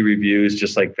monthly reviews,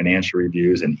 just like financial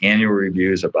reviews, and annual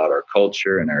reviews about our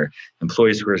culture and our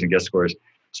employee scores and guest scores.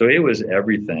 So it was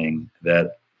everything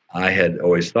that I had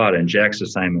always thought. And Jack's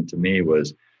assignment to me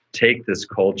was take this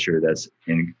culture that's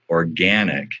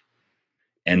organic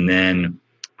and then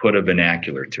put a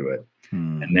vernacular to it.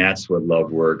 And that's what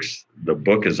Love Works, the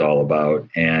book, is all about.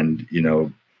 And,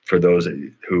 for those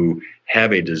who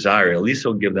have a desire, at least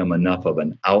it'll give them enough of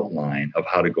an outline of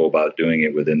how to go about doing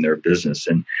it within their business.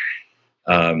 And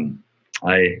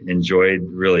I enjoyed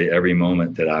really every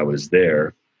moment that I was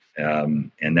there.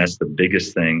 And that's the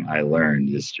biggest thing I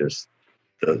learned is just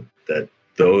that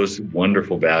those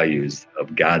wonderful values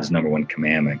of God's number one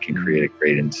commandment can create a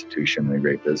great institution and a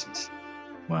great business.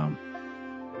 Wow.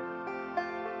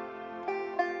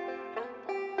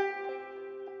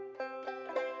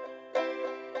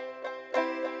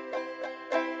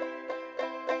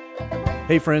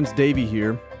 Hey friends, Davey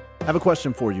here. I have a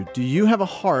question for you. Do you have a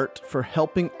heart for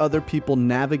helping other people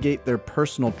navigate their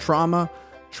personal trauma,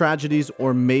 tragedies,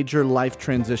 or major life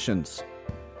transitions?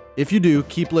 If you do,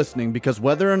 keep listening, because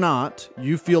whether or not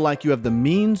you feel like you have the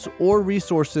means or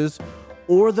resources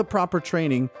or the proper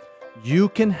training, you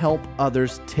can help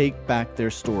others take back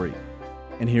their story.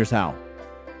 And here's how.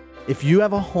 If you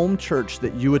have a home church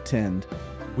that you attend,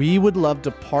 We would love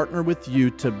to partner with you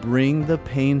to bring the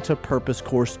Pain to Purpose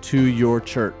course to your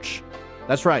church.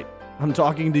 That's right, I'm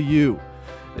talking to you.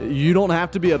 You don't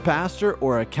have to be a pastor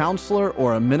or a counselor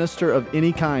or a minister of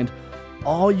any kind.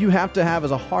 All you have to have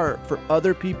is a heart for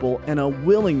other people and a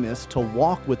willingness to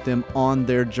walk with them on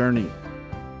their journey.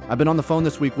 I've been on the phone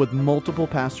this week with multiple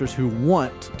pastors who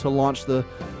want to launch the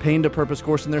Pain to Purpose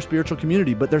course in their spiritual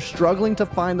community, but they're struggling to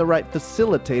find the right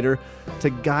facilitator to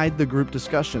guide the group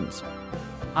discussions.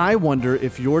 I wonder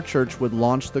if your church would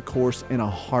launch the course in a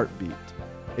heartbeat.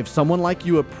 If someone like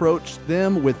you approached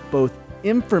them with both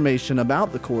information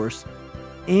about the course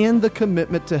and the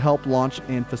commitment to help launch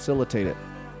and facilitate it.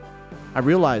 I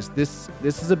realize this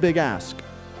is a big ask,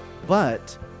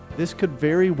 but this could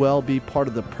very well be part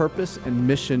of the purpose and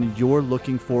mission you're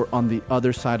looking for on the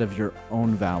other side of your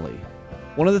own valley.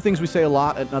 One of the things we say a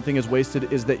lot at Nothing is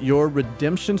Wasted is that your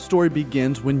redemption story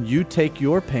begins when you take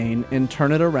your pain and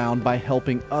turn it around by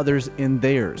helping others in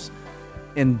theirs.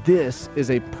 And this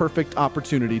is a perfect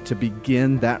opportunity to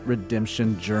begin that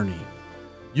redemption journey.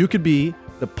 You could be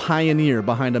the pioneer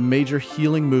behind a major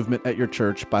healing movement at your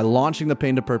church by launching the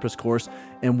Pain to Purpose course,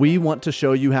 and we want to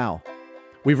show you how.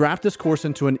 We've wrapped this course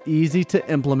into an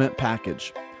easy-to-implement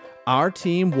package. Our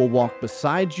team will walk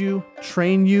beside you,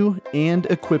 train you, and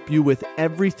equip you with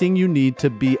everything you need to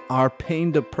be our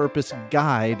Pain to Purpose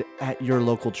guide at your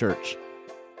local church.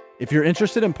 If you're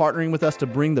interested in partnering with us to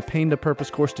bring the Pain to Purpose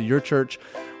course to your church,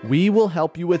 we will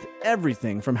help you with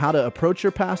everything from how to approach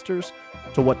your pastors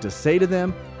to what to say to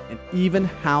them, and even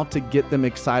how to get them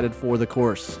excited for the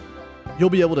course. You'll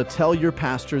be able to tell your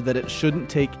pastor that it shouldn't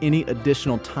take any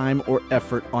additional time or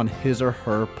effort on his or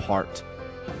her part.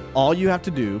 All you have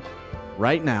to do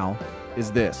right now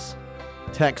is this.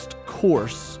 Text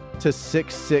COURSE to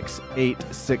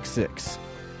 66866.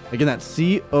 Again, that's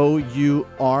COURSE,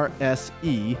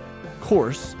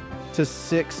 COURSE, to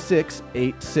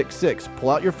 66866. Pull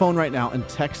out your phone right now and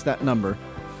text that number.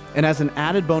 And as an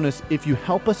added bonus, if you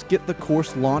help us get the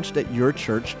course launched at your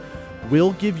church,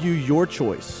 we'll give you your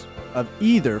choice of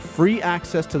either free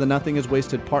access to the Nothing is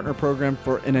Wasted Partner Program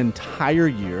for an entire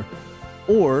year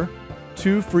or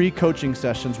 2 free coaching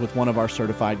sessions with one of our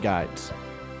certified guides.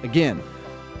 Again,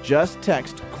 just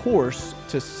text COURSE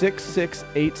to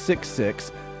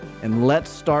 66866 and let's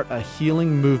start a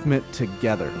healing movement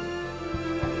together.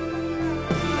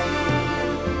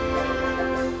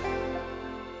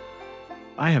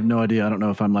 I have no idea. I don't know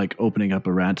if I'm like opening up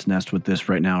a rat's nest with this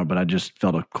right now, but I just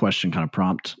felt a question kind of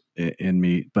prompt in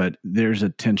me. But there's a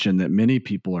tension that many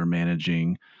people are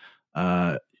managing,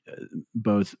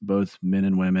 both men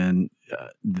and women,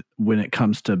 when it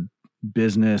comes to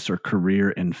business or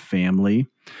career and family.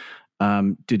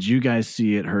 Did you guys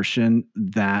see at Hershen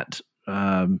that?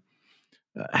 Let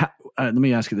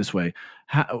me ask it this way: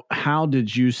 How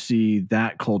did you see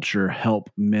that culture help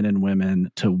men and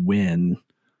women to win,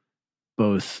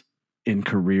 both in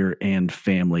career and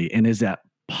family? And is that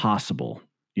possible?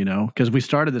 You know, because we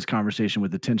started this conversation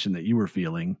with the tension that you were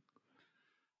feeling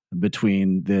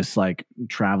between this, like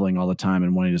traveling all the time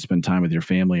and wanting to spend time with your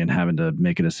family and having to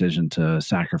make a decision to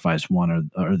sacrifice one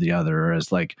or the other, or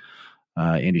as like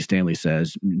Andy Stanley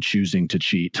says, choosing to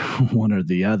cheat one or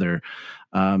the other.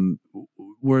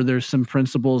 Were there some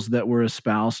principles that were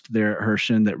espoused there at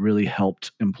Hershen that really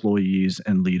helped employees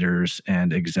and leaders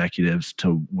and executives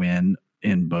to win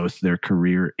in both their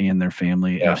career and their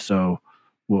family? Yeah. If so,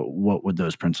 what would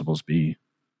those principles be?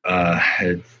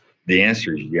 The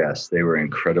answer is yes. They were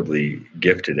incredibly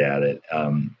gifted at it.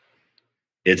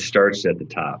 It starts at the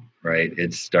top, right?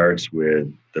 It starts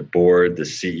with the board, the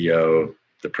CEO,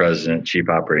 the president, chief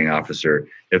operating officer.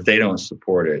 If they don't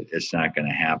support it, it's not going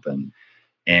to happen.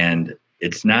 And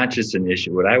it's not just an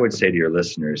issue. What I would say to your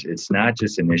listeners, it's not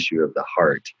just an issue of the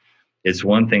heart. It's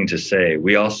one thing to say,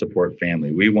 we all support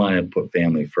family. We want to put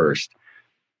family first.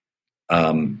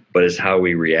 But it's how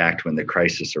we react when the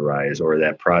crisis arises, or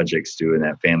that project's due and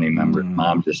that family member,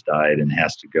 mom just died and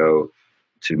has to go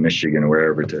to Michigan or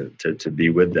wherever to be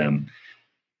with them.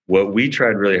 What we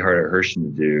tried really hard at Hershen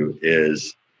to do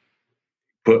is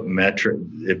put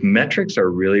if metrics are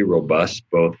really robust,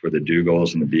 both for the do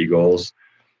goals and the be goals,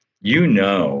 you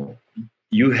know,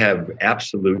 you have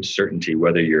absolute certainty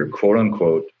whether you're quote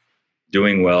unquote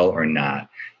doing well or not.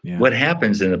 Yeah. What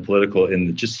happens in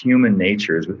the just human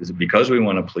nature is because we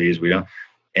want to please,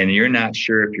 and you're not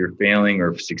sure if you're failing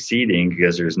or succeeding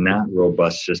because there's not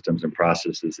robust systems and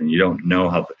processes, and you don't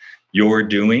know how you're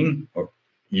doing, or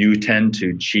you tend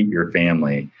to cheat your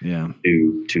family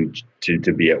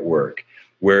to be at work.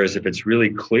 Whereas if it's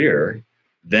really clear,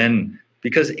 then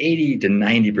because 80 to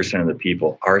 90% of the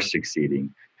people are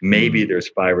succeeding, maybe there's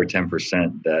 5 or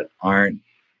 10% that aren't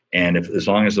And as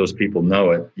long as those people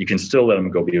know it, you can still let them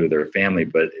go be with their family,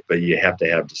 but you have to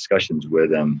have discussions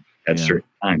with them at certain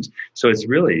times. So it's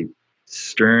really not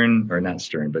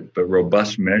stern, but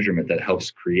robust measurement that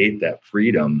helps create that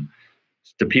freedom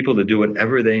to people to do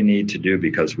whatever they need to do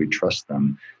because we trust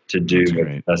them to do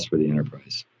what's best for the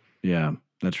enterprise. Yeah,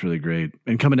 that's really great.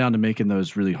 And coming down to making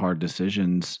those really hard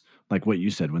decisions, like what you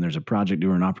said, when there's a project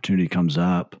or an opportunity comes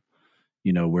up,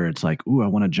 where it's like, ooh, I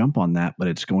want to jump on that, but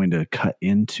it's going to cut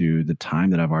into the time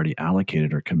that I've already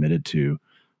allocated or committed to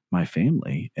my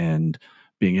family, and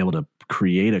being able to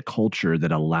create a culture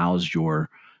that allows your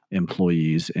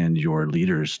employees and your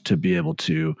leaders to be able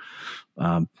to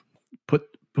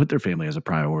put their family as a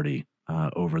priority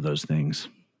over those things.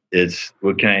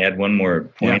 Can I add one more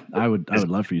point? Yeah, I would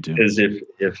love for you to. Because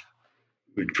if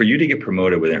for you to get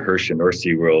promoted within Hershey or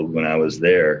SeaWorld when I was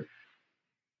there,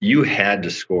 you had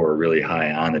to score really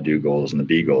high on the do goals and the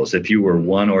be goals. If you were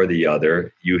one or the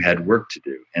other, you had work to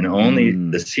do, and only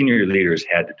the senior leaders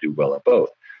had to do well at both.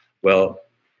 Well,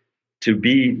 to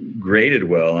be graded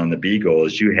well on the B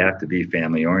goals, you have to be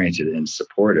family oriented and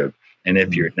supportive. And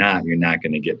if you're not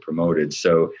going to get promoted.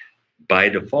 So by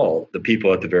default, the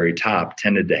people at the very top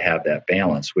tended to have that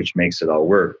balance, which makes it all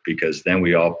work, because then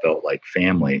we all felt like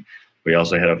family. We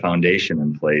also had a foundation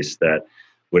in place that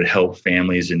would help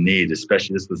families in need,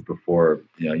 especially this was before,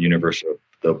 universal,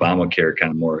 the Obamacare,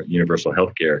 kind of more universal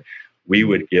health care. We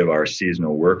would give our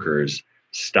seasonal workers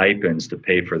stipends to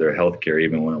pay for their health care,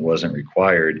 even when it wasn't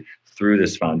required, through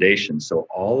this foundation. So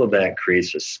all of that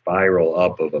creates a spiral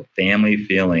up of a family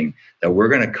feeling that we're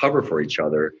going to cover for each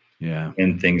other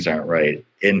when things aren't right.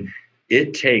 And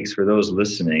it takes, for those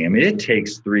listening, it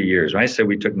takes 3 years. When I said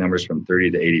we took numbers from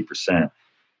 30 to 80%,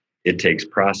 it takes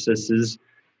processes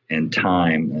and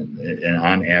time, and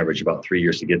on average about 3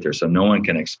 years to get there. So no one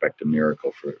can expect a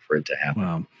miracle for it to happen.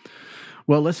 Wow.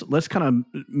 Well, let's kind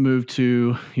of move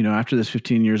to, after this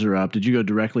 15 years are up, did you go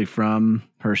directly from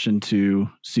Hershey to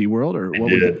SeaWorld, or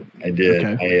what? I did.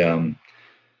 Okay.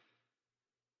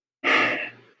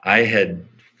 I had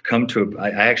come to, I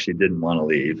actually didn't want to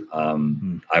leave.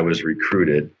 I was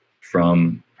recruited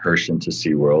from Hershey to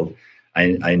SeaWorld.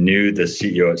 I knew the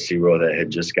CEO at SeaWorld that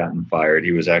had just gotten fired.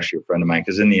 He was actually a friend of mine,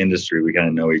 because in the industry, we kind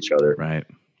of know each other. Right.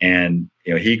 And,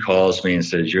 he calls me and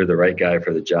says, "You're the right guy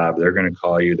for the job. They're going to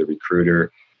call you, the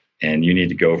recruiter, and you need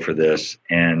to go for this."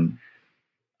 And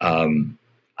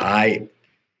I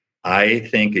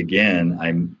think, again,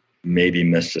 I maybe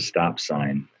missed a stop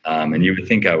sign. And you would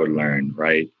think I would learn,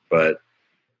 right? But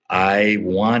I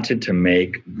wanted to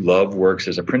make LoveWorks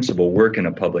as a principal work in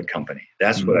a public company.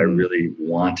 That's what I really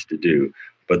wanted to do.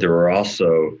 But there were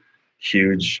also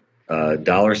huge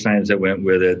dollar signs that went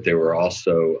with it. There were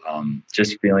also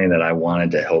just feeling that I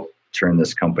wanted to help turn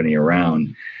this company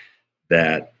around,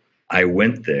 that I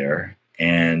went there,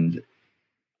 and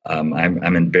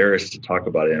I'm embarrassed to talk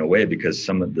about it in a way, because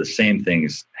some of the same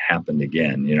things happened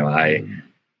again.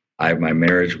 My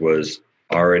marriage was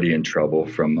already in trouble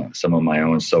from some of my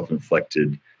own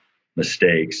self-inflicted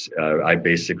mistakes. I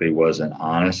basically wasn't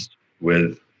honest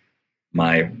with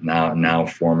my now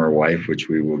former wife, which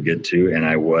we will get to, and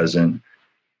I wasn't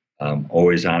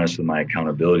always honest with my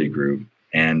accountability group.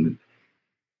 And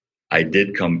I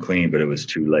did come clean, but it was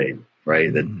too late,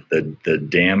 right? The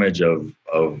damage of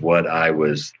what I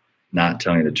was not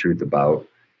telling the truth about,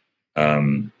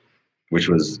 which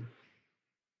was,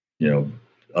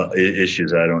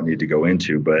 issues I don't need to go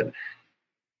into, but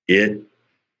it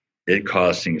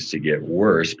caused things to get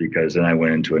worse, because then I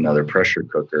went into another pressure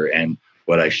cooker. And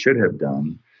what I should have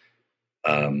done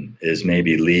is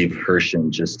maybe leave Hershey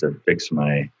just to fix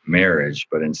my marriage.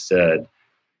 But instead,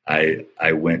 I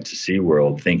went to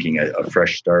SeaWorld thinking a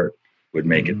fresh start would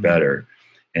make it better.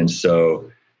 And so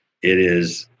it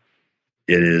is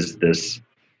this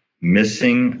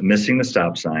missing the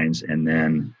stop signs, and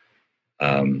then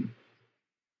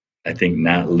I think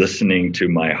not listening to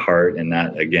my heart, and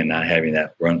not having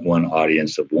that one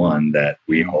audience of one that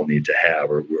we all need to have,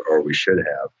 or we should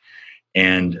have.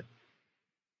 And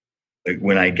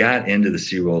when I got into the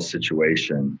SeaWorld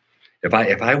situation, if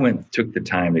I took the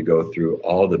time to go through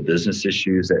all the business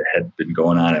issues that had been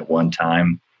going on at one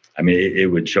time,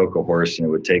 it would choke a horse, and it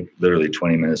would take literally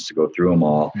 20 minutes to go through them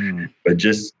all. But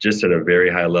just at a very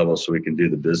high level, so we can do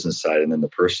the business side and then the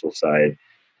personal side.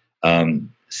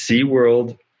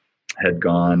 SeaWorld had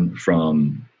gone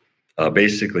from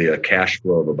basically a cash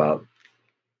flow of about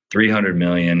 $350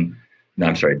 million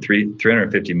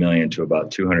to about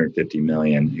 $250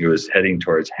 million. It was heading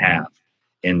towards half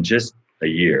in just a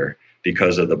year,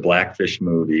 because of the Blackfish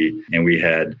movie. And we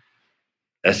had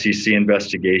SEC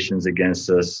investigations against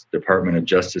us, Department of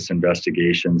Justice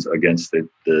investigations against the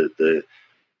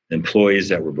employees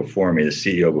that were before me, the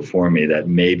CEO before me, that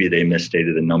maybe they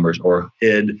misstated the numbers or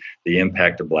hid the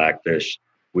impact of blackfish.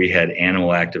 We had animal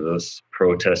activists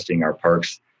protesting our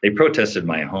parks. They protested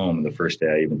my home the first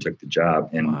day I even took the job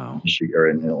in Michigan, or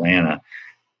in Atlanta.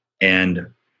 And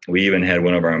we even had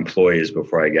one of our employees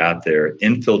before I got there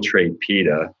infiltrate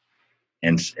PETA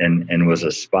and was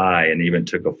a spy and even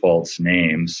took a false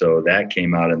name. So that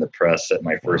came out in the press at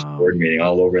my first board meeting,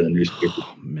 all over the newspaper.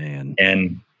 Oh, man.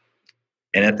 And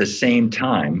at the same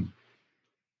time,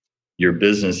 your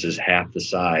business is half the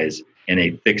size in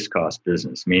a fixed cost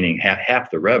business, meaning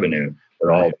half the revenue, but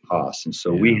all the costs. And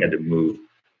so we had to move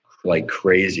like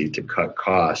crazy to cut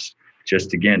costs,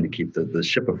 just again to keep the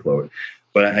ship afloat.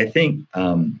 But I think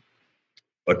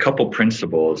a couple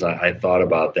principles I thought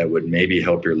about that would maybe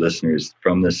help your listeners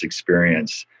from this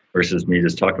experience versus me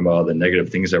just talking about all the negative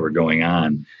things that were going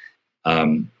on.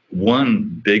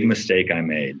 One big mistake I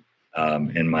made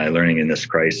in my learning in this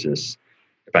crisis,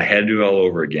 if I had to do it all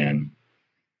over again,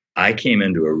 I came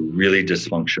into a really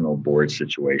dysfunctional board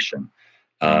situation.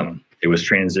 It was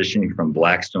transitioning from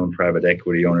Blackstone private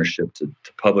equity ownership to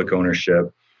public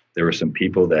ownership. There were some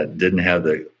people that didn't have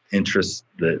the interest,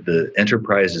 the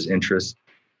enterprise's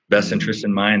best interest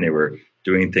in mind. They were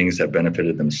doing things that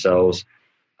benefited themselves.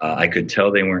 I could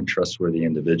tell they weren't trustworthy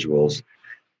individuals,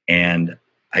 and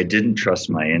I didn't trust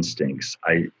my instincts.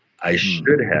 I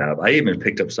should have. I even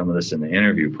picked up some of this in the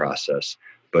interview process,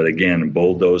 but again,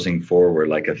 bulldozing forward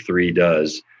like a 3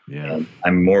 does. Yeah.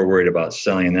 I'm more worried about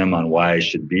selling them on why I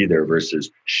should be there versus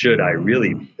should I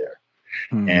really be there.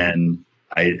 And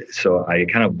so I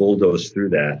kind of bulldozed through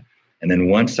that. And then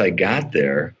once I got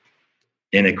there,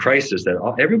 in a crisis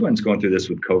that everyone's going through this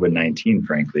with COVID-19,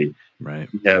 frankly, right?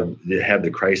 You have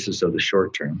the crisis of the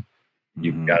short term.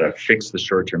 You've got to fix the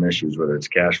short-term issues, whether it's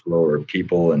cash flow or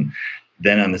people. And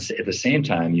then at the same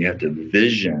time, you have to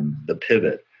vision the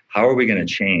pivot. How are we going to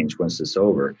change once this is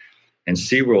over? And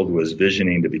SeaWorld was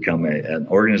visioning to become an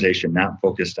organization not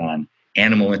focused on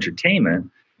animal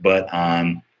entertainment, but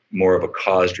on more of a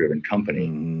cause-driven company.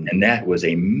 And that was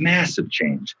a massive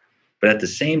change. But at the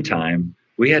same time,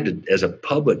 we had to, as a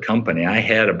public company, I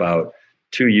had about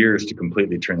 2 years to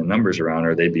completely turn the numbers around,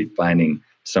 or they'd be finding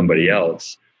somebody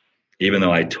else, even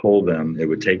though I told them it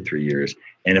would take 3 years.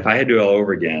 And if I had to do it all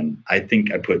over again, I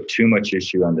think I put too much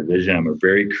issue on the vision. I'm a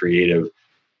very creative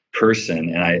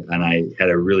person, and I had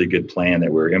a really good plan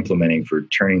that we're implementing for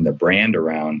turning the brand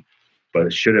around, but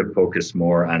it should have focused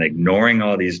more on ignoring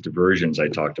all these diversions I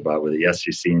talked about with the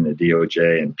SEC and the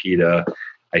DOJ and PETA.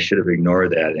 I should have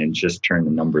ignored that and just turned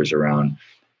the numbers around,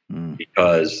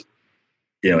 because,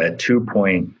 at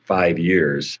 2.5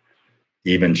 years,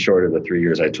 even short of the 3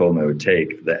 years I told them it would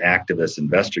take, the activist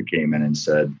investor came in and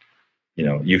said,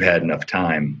 you've had enough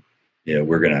time.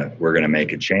 We're gonna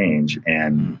make a change.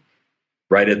 And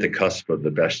right at the cusp of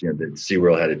the best, the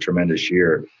SeaWorld had a tremendous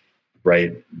year,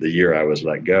 right the year I was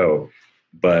let go.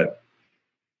 But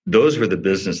those were the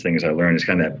business things I learned, is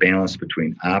kind of that balance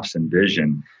between ops and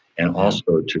vision, and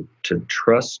also to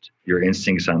trust your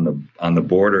instincts on the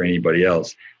board or anybody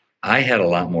else. I had a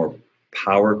lot more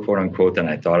power, quote unquote, than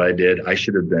I thought I did. I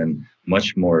should have been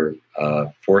much more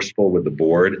forceful with the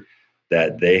board,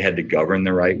 that they had to govern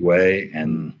the right way,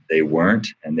 and they weren't,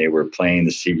 and they were playing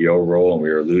the CEO role, and we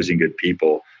were losing good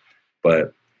people.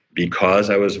 But because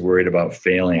I was worried about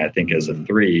failing, I think as a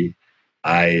 3,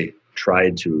 I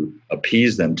tried to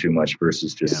appease them too much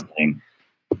versus just saying,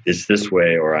 it's this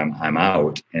way or I'm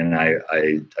out. And I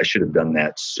should have done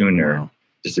that sooner.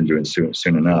 Just didn't do it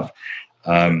soon enough.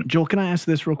 Joel, can I ask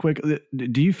this real quick?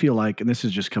 Do you feel like, and this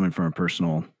is just coming from a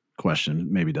personal question,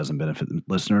 maybe doesn't benefit the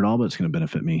listener at all, but it's going to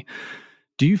benefit me.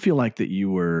 Do you feel like that you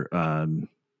were,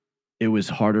 it was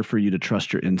harder for you to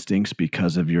trust your instincts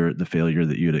because of the failure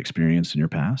that you had experienced in your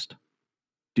past?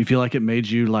 Do you feel like it made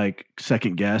you like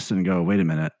second guess and go, wait a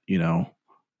minute,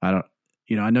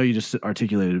 I know you just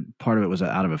articulated part of it was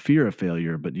out of a fear of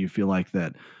failure, but do you feel like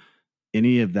that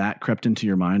any of that crept into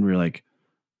your mind where you're like,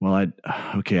 well, I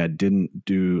didn't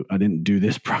do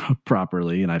this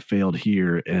properly and I failed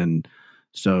here. And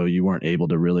so you weren't able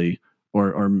to really,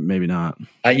 or maybe not.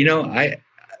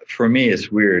 For me,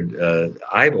 it's weird.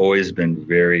 I've always been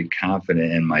very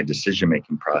confident in my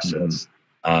decision-making process.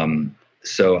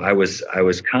 So I was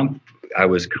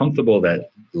comfortable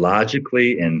that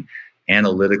logically and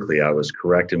analytically I was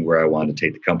correct in where I wanted to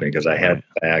take the company, because I had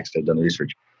facts, I'd done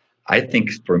research. I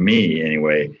think for me,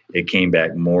 anyway, it came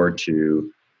back more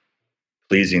to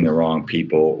pleasing the wrong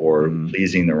people or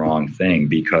pleasing the wrong thing,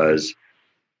 because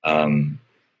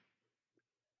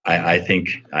I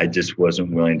think I just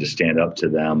wasn't willing to stand up to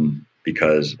them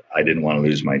because I didn't want to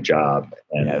lose my job,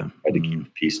 and I had to keep the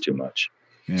peace too much.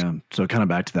 Yeah. So kind of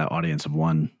back to that audience of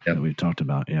one that we've talked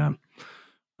about. Yeah.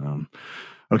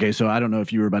 Okay. So I don't know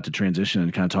if you were about to transition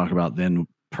and kind of talk about then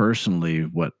personally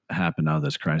what happened out of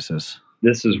this crisis.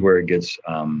 This is where it gets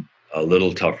a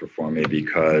little tougher for me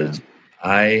because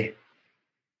I,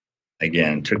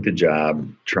 again, took the job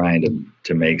trying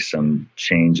to make some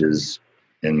changes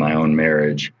in my own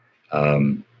marriage.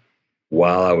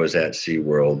 While I was at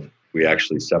SeaWorld, we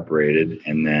actually separated,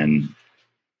 and then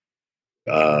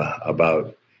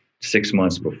about 6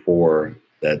 months before,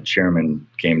 that chairman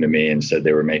came to me and said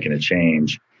they were making a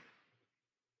change,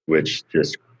 which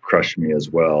just crushed me as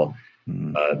well.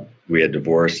 We had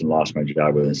divorced and lost my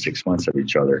job within 6 months of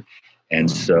each other. And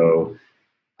so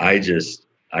I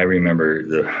remember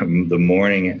the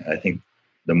morning, I think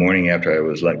the morning after I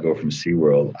was let go from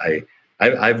SeaWorld,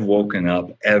 I've woken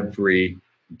up every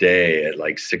day at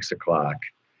like 6 o'clock,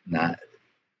 not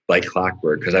like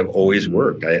clockwork, because I've always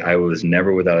worked. I was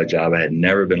never without a job. I had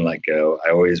never been let go.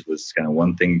 I always was kind of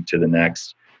one thing to the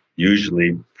next,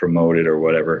 usually promoted or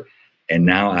whatever. And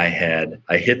now I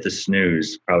hit the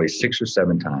snooze probably 6 or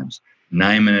 7 times,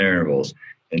 9-minute intervals.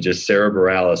 And just Sarah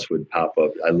Bareilles would pop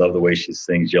up. I love the way she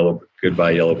sings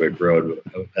Goodbye Yellow Brick Road,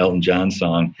 Elton John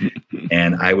song.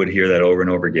 And I would hear that over and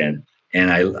over again.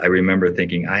 And I remember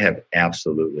thinking, I have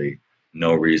absolutely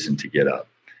no reason to get up.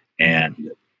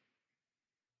 And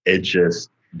it just,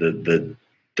 the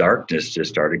darkness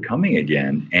just started coming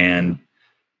again. And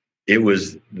it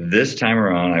was this time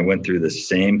around, I went through the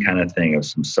same kind of thing of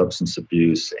some substance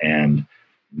abuse and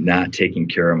not taking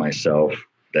care of myself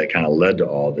that kind of led to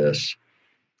all this.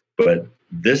 But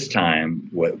this time,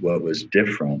 what was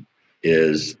different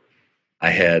is I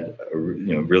had a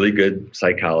really good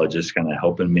psychologist kind of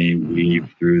helping me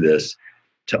weave through this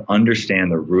to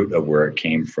understand the root of where it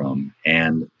came from.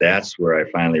 And that's where I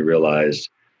finally realized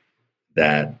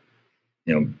that,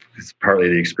 it's partly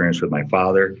the experience with my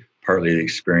father, partly the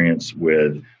experience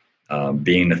with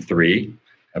being a 3,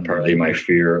 and partly my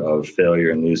fear of failure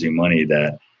and losing money,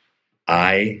 that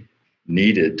I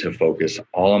needed to focus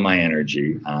all of my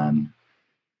energy on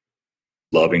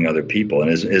loving other people. And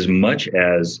as much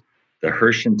as the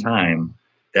Hershon time,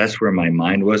 that's where my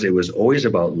mind was. It was always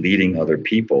about leading other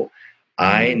people.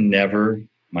 I never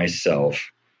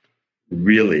myself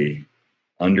really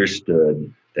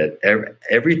understood that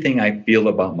everything I feel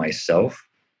about myself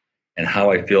and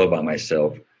how I feel about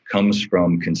myself comes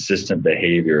from consistent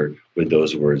behavior with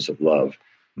those words of love.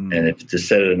 And if to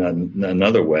set it in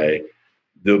another way,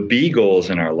 the B goals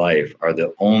in our life are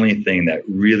the only thing that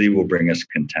really will bring us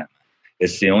contentment.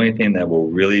 It's the only thing that will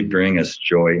really bring us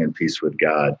joy and peace with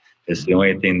God. It's the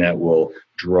only thing that will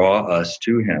draw us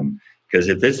to Him. Because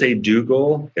if it's a do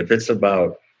goal, if it's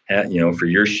about, for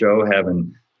your show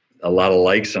having a lot of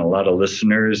likes and a lot of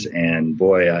listeners, and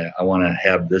boy, I want to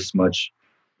have this much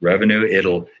revenue,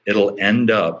 it'll end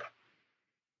up,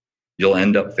 you'll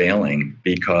end up failing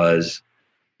because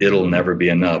it'll never be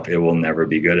enough. It will never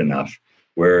be good enough.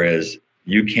 Whereas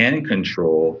you can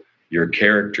control your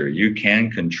character. You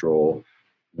can control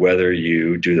whether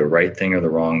you do the right thing or the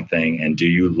wrong thing, and do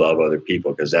you love other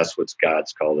people, because that's what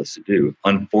God's called us to do.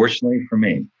 Unfortunately for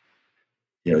me,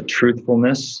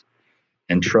 truthfulness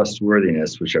and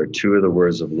trustworthiness, which are 2 of the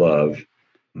words of love,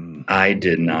 I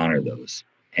didn't honor those.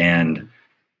 And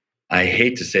I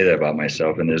hate to say that about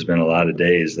myself. And there's been a lot of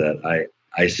days that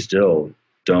I still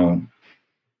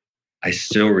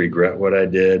regret what I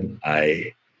did.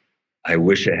 I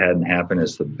wish it hadn't happened.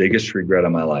 It's the biggest regret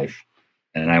of my life.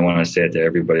 And I want to say it to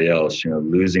everybody else,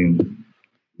 losing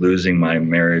my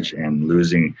marriage and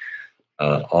losing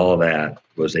all that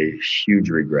was a huge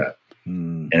regret.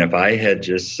 And if I had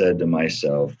just said to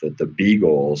myself that the B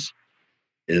goals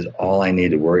is all I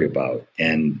need to worry about,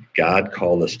 and God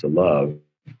called us to love.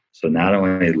 So not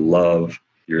only love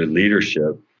your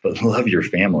leadership, but love your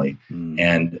family.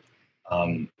 And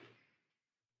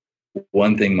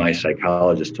one thing my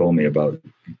psychologist told me about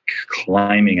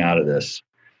climbing out of this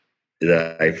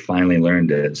that I finally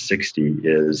learned at 60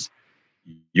 is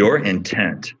your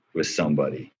intent with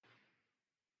somebody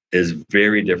is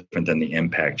very different than the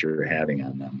impact you're having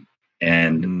on them.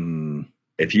 And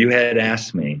if you had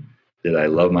asked me, did I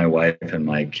love my wife and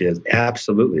my kids?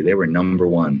 Absolutely. They were number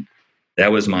one.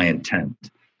 That was my intent.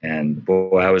 And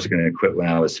boy, I was going to quit when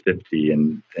I was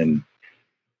 50.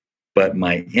 But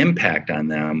my impact on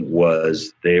them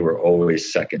was they were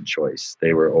always second choice.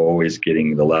 They were always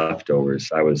getting the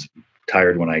leftovers. I was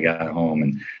tired when I got home,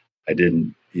 and I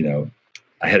didn't,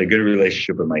 I had a good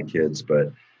relationship with my kids,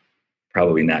 but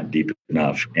probably not deep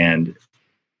enough. And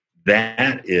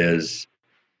that is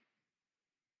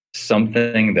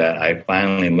something that I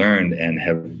finally learned and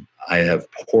I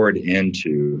have poured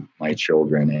into my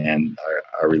children, and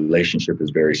our relationship is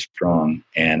very strong.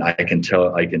 And I can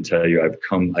tell you, I've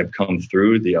come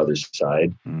through the other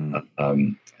side.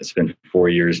 It's been 4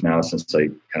 years now since I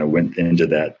kind of went into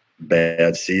that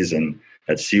bad season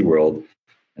at SeaWorld,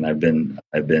 and I've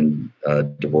been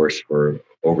divorced for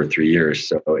over 3 years.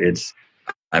 So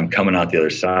I'm coming out the other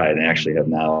side, and actually have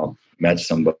now met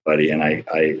somebody, and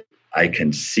I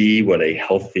can see what a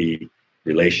healthy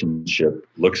relationship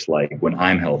looks like when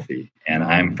I'm healthy and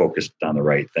I'm focused on the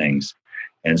right things.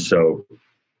 And so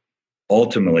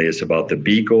ultimately it's about the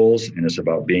B goals, and it's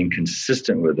about being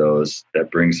consistent with those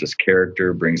that brings us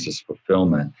character, brings us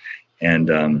fulfillment. And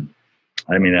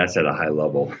I mean, that's at a high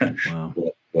level. Wow.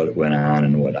 what went on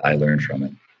and what I learned from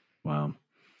it. Wow.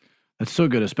 That's so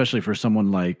good, especially for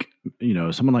someone like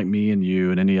me and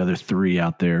you and any other three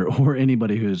out there, or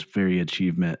anybody who's very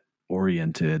achievement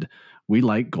oriented. We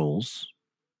like goals.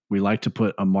 We like to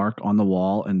put a mark on the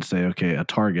wall and say, okay, a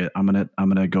target, I'm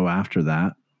going to go after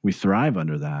that. We thrive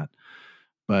under that.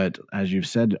 But as you've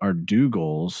said, our do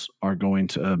goals are going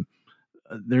to,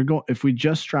 if we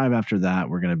just strive after that,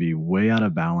 we're going to be way out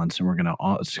of balance, and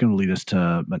it's going to lead us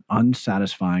to an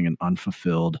unsatisfying and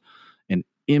unfulfilled and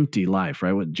empty life,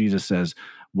 right? What Jesus says,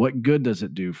 what good does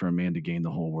it do for a man to gain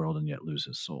the whole world and yet lose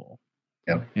his soul?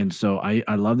 Yep. And so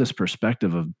I love this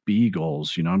perspective of B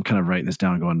goals. I'm kind of writing this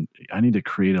down going, I need to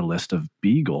create a list of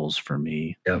B goals for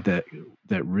me. Yep.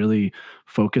 that really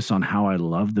focus on how I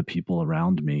love the people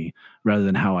around me rather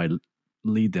than how I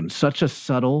lead them. Such a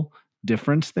subtle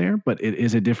difference there, but it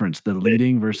is a difference. The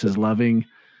leading versus loving.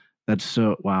 That's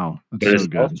so, wow. That's so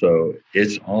good.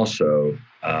 It's also,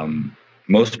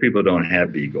 most people don't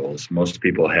have B goals. Most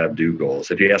people have do goals.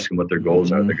 If you ask them what their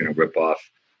goals are, they're going to rip off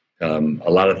a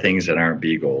lot of things that aren't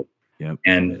B goals. Yep.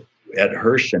 And at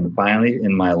Hershen, finally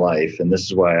in my life, and this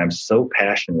is why I'm so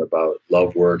passionate about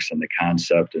Love Works and the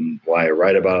concept, and why I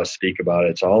write about it, speak about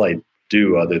it. It's all I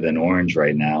do other than Orange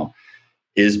right now,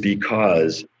 is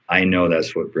because I know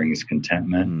that's what brings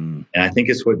contentment. And I think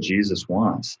it's what Jesus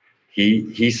wants.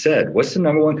 He said, what's the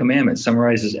number one commandment? It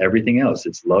summarizes everything else.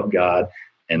 It's love God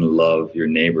and love your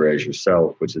neighbor as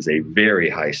yourself, which is a very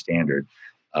high standard.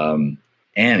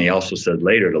 And he also said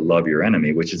later to love your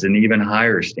enemy, which is an even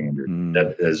higher standard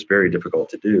that is very difficult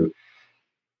to do.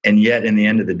 And yet, in the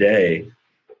end of the day,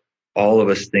 all of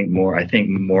us think more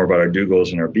about our do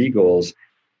goals and our B goals.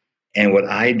 And what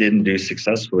I didn't do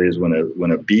successfully is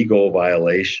when a B goal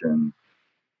violation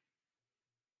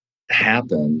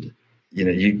happened,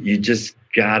 you just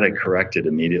gotta correct it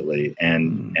immediately.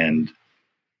 And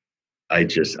I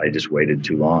just waited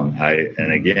too long.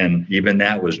 And again, even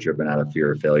that was driven out of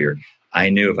fear of failure. I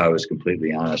knew if I was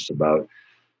completely honest about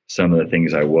some of the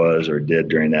things I was or did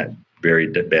during that very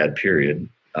bad period,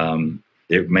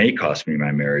 it may cost me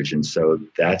my marriage. And so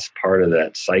that's part of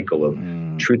that cycle of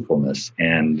truthfulness.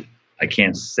 And I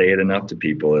can't say it enough to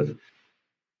people. If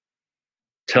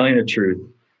telling the truth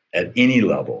at any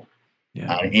level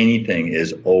on anything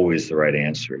is always the right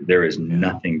answer. There is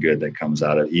nothing good that comes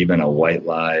out of even a white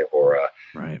lie or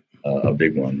a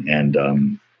big one.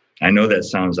 And I know that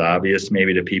sounds obvious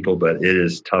maybe to people, but it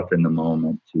is tough in the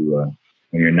moment to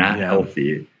when you're not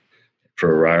healthy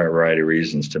for a variety of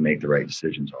reasons to make the right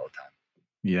decisions all the time.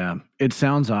 Yeah, it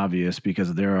sounds obvious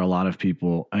because there are a lot of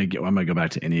people. I'm going to go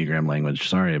back to Enneagram language.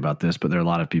 Sorry about this, but there are a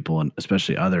lot of people, and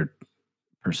especially other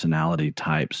personality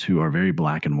types, who are very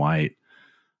black and white.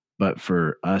 But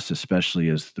for us, especially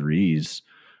as threes,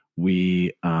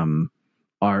 we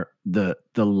are the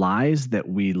lies that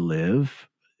we live,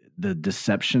 the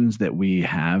deceptions that we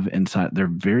have inside. They're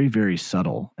very, very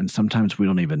subtle, and sometimes we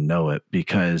don't even know it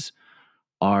because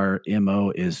our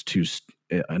MO is to,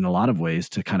 in a lot of ways,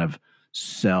 to kind of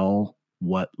sell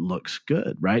what looks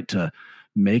good, right? To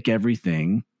make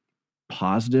everything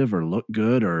positive or look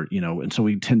good, or, and so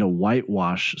we tend to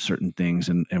whitewash certain things,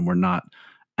 and we're not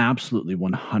absolutely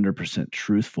 100%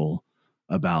 truthful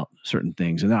about certain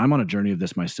things. And I'm on a journey of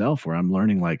this myself where I'm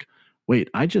learning, like, wait,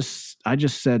 I just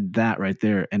said that right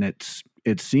there, and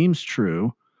it seems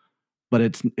true, but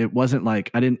it wasn't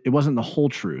like it wasn't the whole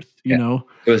truth, you know.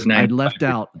 It was I left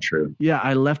out true. Yeah,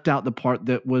 I left out the part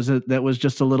that was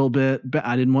just a little bit.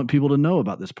 I didn't want people to know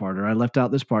about this part, or I left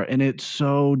out this part, and it's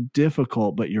so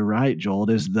difficult. But you're right, Joel.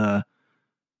 It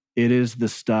is the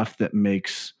stuff that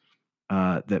makes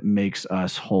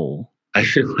us whole. I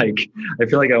feel like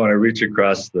I want to reach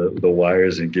across the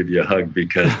wires and give you a hug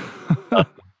because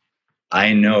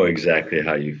I know exactly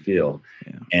how you feel.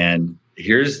 Yeah. And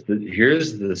here's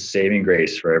the saving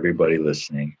grace for everybody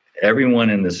listening. Everyone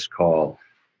on this call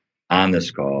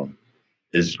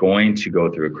is going to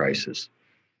go through a crisis.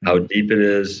 How deep it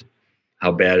is,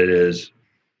 how bad it is,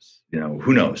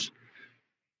 who knows?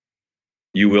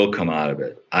 You will come out of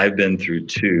it. I've been through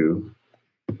two.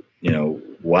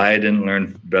 Why I didn't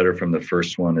learn better from the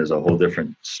first one is a whole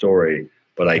different story,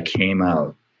 but I came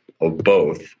out of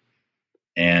both,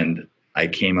 and I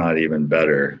came out even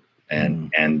better.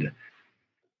 And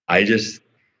I just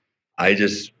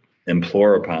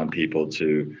implore upon people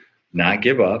to not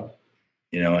give up,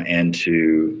 and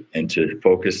to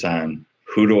focus on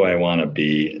who do I want to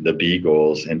be, the B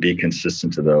goals, and be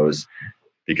consistent to those,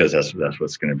 because that's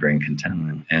what's going to bring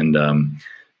contentment. And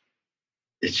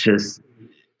it's just,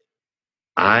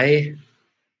 I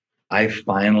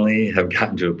finally have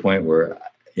gotten to a point where,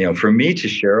 for me to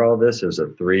share all this as a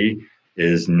 3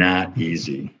 is not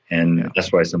easy. And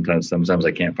that's why sometimes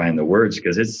I can't find the words,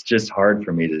 because it's just hard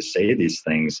for me to say these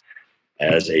things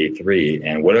as a 3.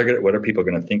 And what are people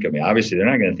going to think of me? Obviously, they're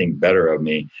not going to think better of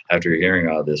me after hearing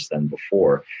all this than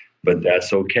before, but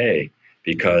that's okay,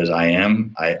 because I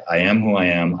am who I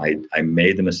am. I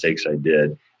made the mistakes I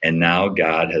did. And now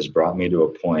God has brought me to a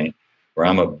point where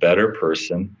I'm a better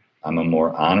person. I'm a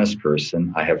more honest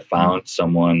person. I have found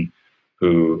someone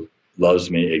who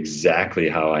loves me exactly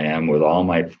how I am, with all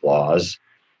my flaws.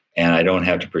 And I don't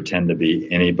have to pretend to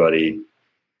be anybody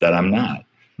that I'm not.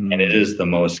 And it is the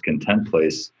most content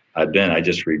place I've been. I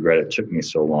just regret it took me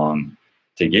so long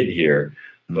to get here.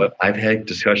 But I've had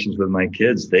discussions with my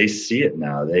kids. They see it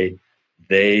now.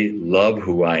 They love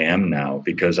who I am now,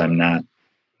 because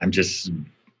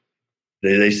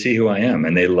they see who I am,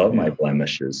 and they love my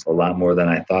blemishes a lot more than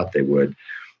I thought they would.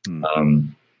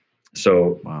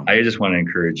 So I just want to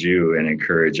encourage you and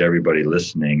encourage everybody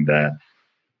listening that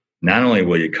not only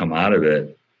will you come out of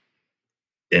it,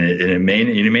 and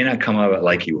you may not come out of it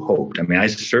like you hoped. I mean, I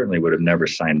certainly would have never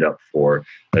signed up for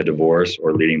a divorce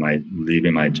or leaving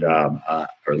my job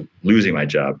or losing my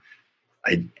job.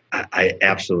 I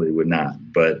absolutely would not.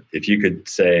 But if you could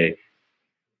say,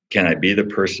 can I be the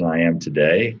person I am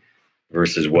today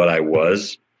versus what I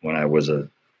was when I was a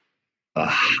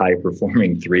high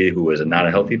performing 3 who was not a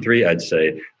healthy 3, I'd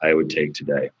say I would take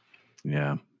today.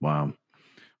 Yeah. Wow.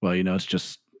 Well, it's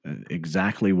just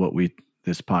exactly what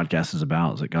this podcast is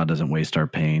about, is that God doesn't waste our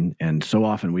pain. And so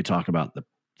often we talk about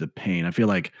the pain. I feel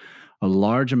like a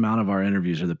large amount of our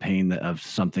interviews are the pain of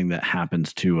something that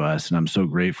happens to us. And I'm so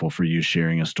grateful for you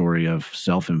sharing a story of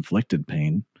self-inflicted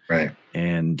pain, right?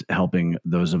 And helping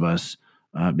those of us,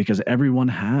 because everyone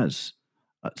has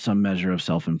some measure of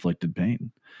self-inflicted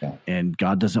pain. Yeah. And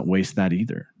God doesn't waste that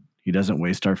either. He doesn't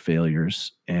waste our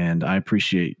failures. And I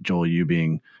appreciate, Joel, you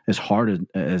being as hard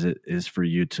as it is for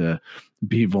you to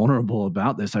be vulnerable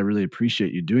about this. I really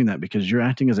appreciate you doing that, because you're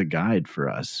acting as a guide for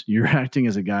us. You're acting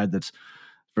as a guide that's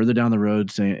further down the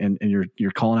road, saying, and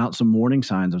you're calling out some warning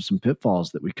signs of some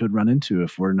pitfalls that we could run into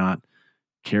if we're not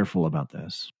careful about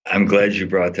this. I'm glad you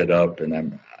brought that up.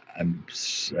 And I'm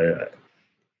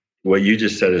what you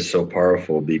just said is so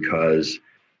powerful, because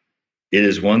it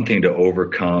is one thing to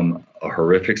overcome a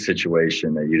horrific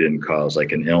situation that you didn't cause,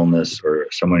 like an illness or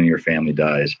someone in your family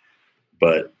dies.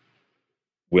 But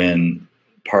when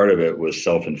part of it was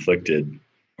self-inflicted,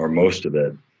 or most of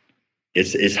it,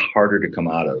 it's harder to come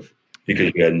out of,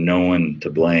 because you had no one to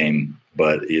blame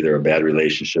but either a bad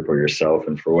relationship or yourself.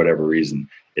 And for whatever reason,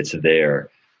 it's there.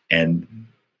 And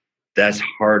that's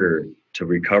harder to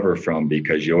recover from,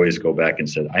 because you always go back and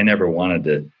said, I never wanted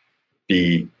to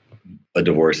be a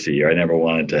divorcee, or I never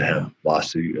wanted to have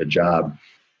lost a job,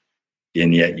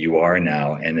 and yet you are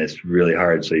now, and it's really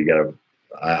hard. So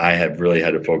I have really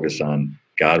had to focus on,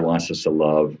 God wants us to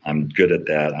love. I'm good at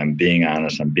that. I'm being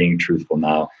honest. I'm being truthful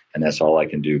now, and that's all I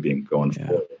can do going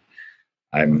forward.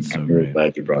 I'm really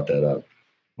glad you brought that up.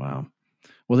 Wow.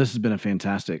 Well, this has been a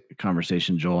fantastic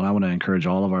conversation, Joel, and I want to encourage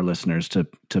all of our listeners to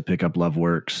pick up Love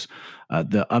Works,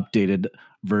 the updated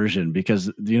version, because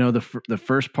the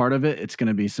first part of it, it's going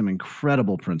to be some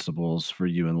incredible principles for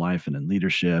you in life and in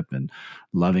leadership, and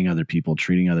loving other people,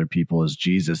 treating other people as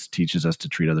Jesus teaches us to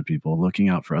treat other people, looking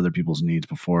out for other people's needs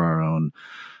before our own.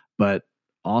 But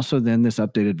also then this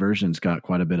updated version's got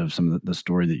quite a bit of some of the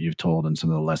story that you've told and some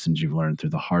of the lessons you've learned through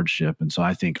the hardship. And so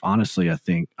I think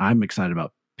I'm excited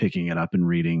about picking it up and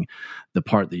reading the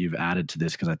part that you've added to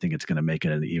this, because I think it's going to make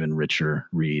it an even richer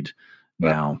read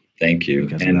now. Thank you.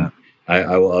 And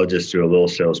I'll just do a little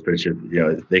sales pitch.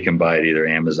 They can buy it either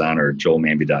Amazon or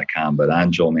joelmanby.com, but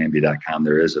on joelmanby.com,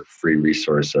 there is a free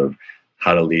resource of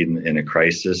how to lead in a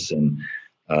crisis. And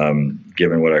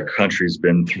given what our country's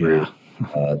been through,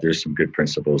 there's some good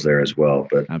principles there as well.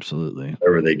 But absolutely,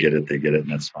 wherever they get it,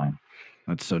 and that's fine.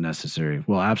 That's so necessary.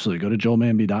 Well, absolutely. Go to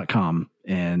joelmanby.com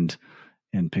and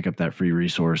and pick up that free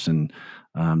resource. And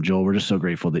Joel, we're just so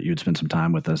grateful that you'd spend some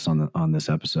time with us on this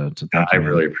episode. So thank you, man.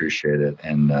 Really appreciate it.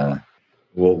 And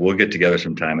we'll get together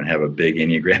sometime and have a big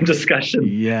Enneagram discussion.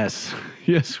 Yes,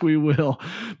 we will.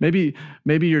 Maybe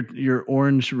your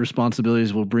orange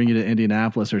responsibilities will bring you to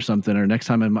Indianapolis or something. Or next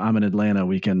time I'm in Atlanta,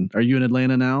 we can. Are you in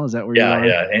Atlanta now? Is that where you are?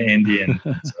 Yeah, Indy.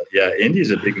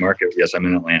 Indy's a big market. Yes, I'm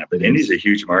in Atlanta, but Indy's a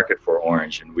huge market for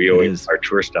orange, and our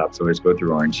tour stops always go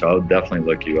through orange. So I'll definitely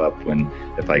look you up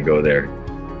if I go there.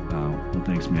 Well,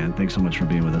 thanks, man. Thanks so much for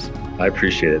being with us. I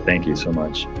appreciate it. Thank you so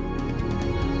much.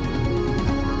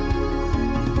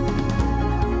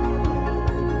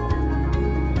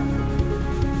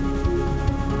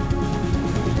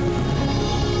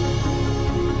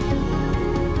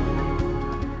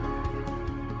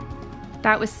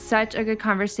 That was such a good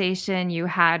conversation you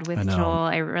had with Joel.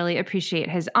 I really appreciate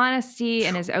his honesty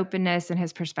and his openness and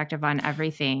his perspective on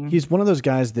everything. He's one of those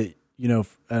guys that, and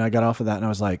I got off of that and I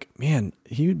was like, man,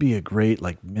 he would be a great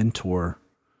mentor.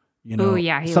 Oh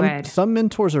yeah, he would. Some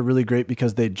mentors are really great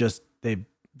because they just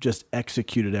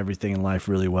executed everything in life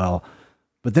really well.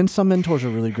 But then some mentors are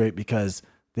really great because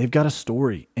they've got a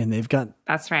story and they've got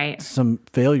some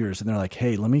failures and they're like,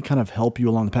 hey, let me kind of help you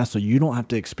along the path so you don't have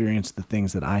to experience the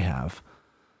things that I have.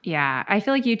 Yeah, I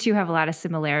feel like you two have a lot of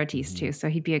similarities too, so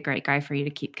he'd be a great guy for you to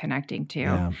keep connecting to.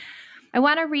 Yeah. I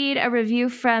want to read a review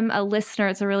from a listener.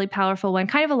 It's a really powerful one,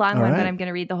 kind of a long one, but I'm going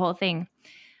to read the whole thing.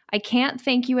 I can't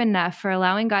thank you enough for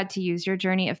allowing God to use your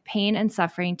journey of pain and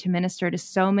suffering to minister to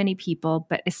so many people,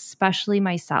 but especially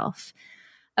myself.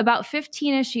 About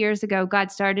 15-ish years ago,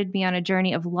 God started me on a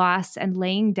journey of loss and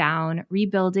laying down,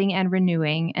 rebuilding and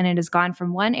renewing, and it has gone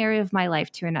from one area of my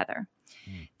life to another.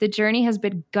 The journey has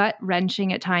been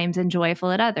gut-wrenching at times and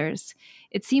joyful at others.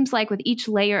 It seems like with each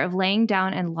layer of laying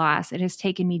down and loss, it has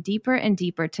taken me deeper and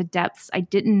deeper to depths I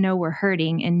didn't know were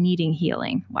hurting and needing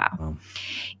healing. Wow.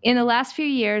 In the last few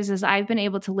years, as I've been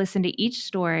able to listen to each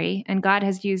story, and God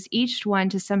has used each one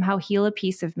to somehow heal a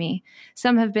piece of me.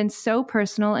 Some have been so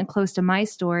personal and close to my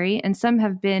story, and some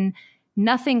have been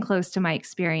nothing close to my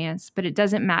experience, but it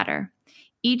doesn't matter.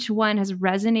 Each one has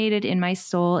resonated in my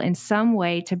soul in some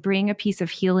way to bring a piece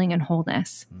of healing and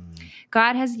wholeness.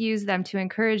 God has used them to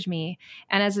encourage me,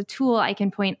 and as a tool I can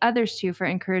point others to for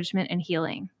encouragement and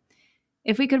healing.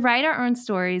 If we could write our own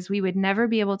stories, we would never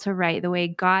be able to write the way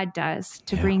God does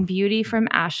to bring beauty from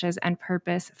ashes and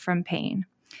purpose from pain.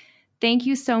 Thank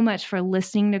you so much for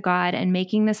listening to God and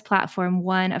making this platform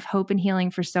one of hope and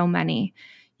healing for so many.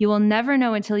 You will never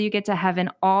know until you get to heaven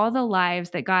all the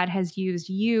lives that God has used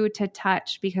you to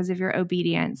touch because of your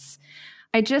obedience.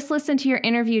 I just listened to your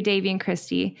interview, Davey and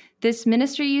Christy. This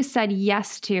ministry you said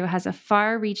yes to has a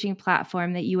far-reaching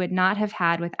platform that you would not have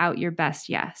had without your best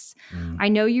yes. I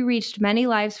know you reached many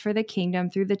lives for the kingdom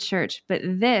through the church, but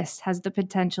this has the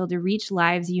potential to reach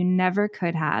lives you never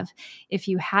could have if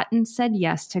you hadn't said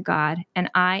yes to God, and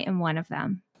I am one of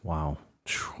them. Wow.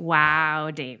 Wow,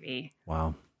 Davey.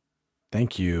 Wow.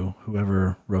 Thank you,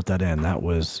 whoever wrote that in. That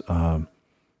was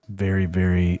very,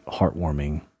 very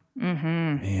heartwarming.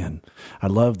 Man, I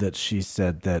love that she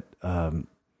said that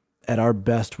at our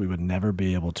best, we would never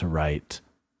be able to write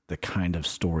the kind of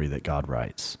story that God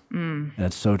writes. And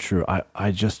it's so true.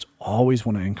 I just always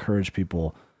want to encourage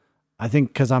people. I think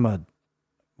because I'm a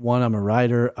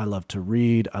writer. I love to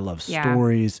read. I love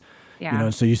stories.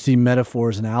 So you see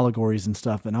metaphors and allegories and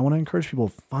stuff. And I want to encourage people,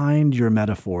 find your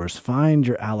metaphors, find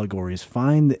your allegories,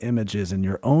 find the images in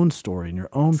your own story, in your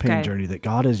own pain journey that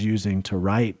God is using to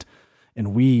write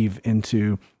and weave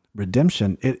into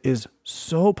redemption. It is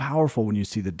so powerful when you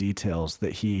see the details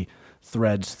that he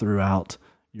threads throughout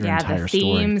your entire story.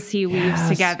 Yeah, the themes he weaves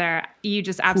together. You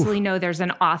just absolutely know there's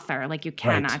an author. Like you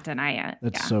cannot deny it.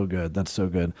 That's so good. That's so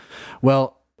good.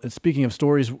 Well, speaking of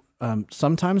stories,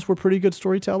 sometimes we're pretty good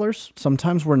storytellers.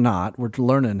 Sometimes we're not. We're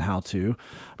learning how to.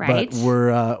 Right.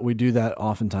 But we do that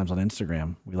oftentimes on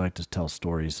Instagram. We like to tell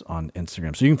stories on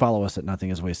Instagram. So you can follow us at Nothing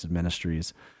Is Wasted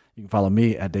Ministries. You can follow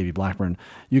me at Davey Blackburn.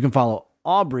 You can follow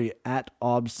Aubrey at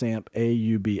Aubsamp,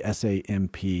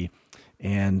 AUBSAMP.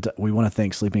 And we want to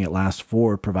thank Sleeping at Last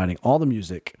for providing all the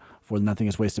music for the Nothing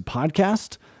Is Wasted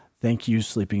podcast. Thank you,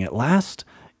 Sleeping at Last.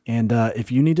 And if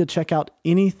you need to check out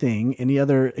any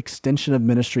other extension of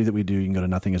ministry that we do, you can go to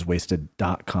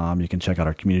nothingiswasted.com. You can check out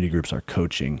our community groups, our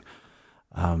coaching.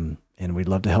 And we'd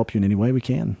love to help you in any way we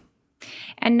can.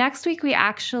 And next week, we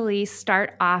actually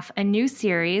start off a new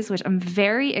series, which I'm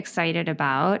very excited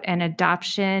about, an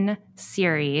adoption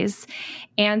series.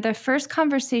 And the first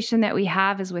conversation that we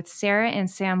have is with Sarah and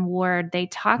Sam Ward. They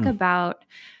talk about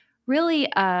really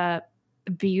a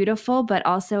beautiful, but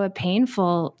also a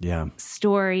painful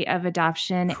story of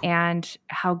adoption and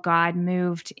how God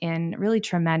moved in really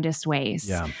tremendous ways.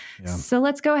 Yeah. So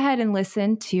let's go ahead and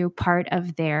listen to part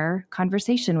of their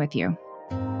conversation with you.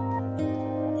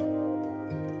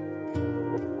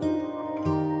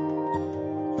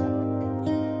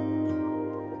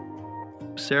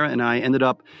 Sarah and I ended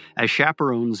up as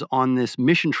chaperones on this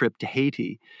mission trip to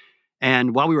Haiti.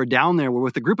 And while we were down there, we're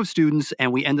with a group of students,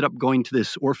 and we ended up going to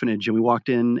this orphanage. And we walked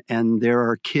in, and there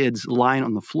are kids lying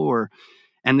on the floor,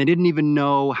 and they didn't even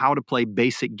know how to play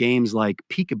basic games like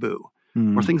peekaboo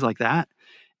or things like that.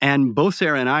 And both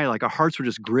Sarah and I, like, our hearts were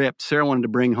just gripped. Sarah wanted to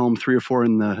bring home 3 or 4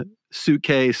 in the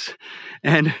suitcase,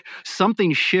 and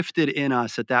something shifted in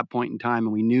us at that point in time,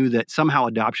 and we knew that somehow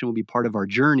adoption would be part of our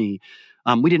journey.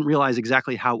 We didn't realize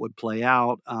exactly how it would play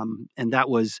out, and that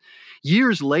was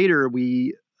years later.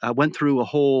 We went through a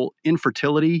whole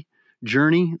infertility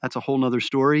journey. That's a whole nother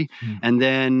story, and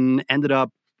then ended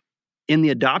up in the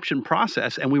adoption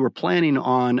process, and we were planning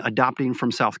on adopting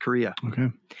from South Korea. Okay.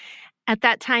 At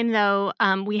that time, though,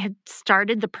 we had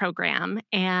started the program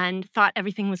and thought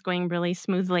everything was going really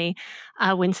smoothly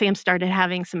when Sam started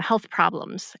having some health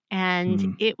problems.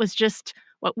 And it was just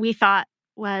what we thought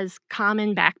was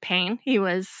common back pain. He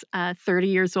was 30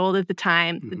 years old at the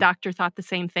time. The doctor thought the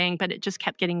same thing, but it just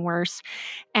kept getting worse.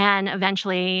 And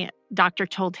eventually, doctor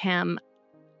told him,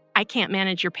 I can't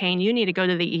manage your pain. You need to go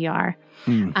to the ER.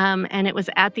 And it was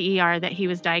at the ER that he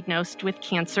was diagnosed with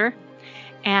cancer.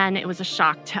 And it was a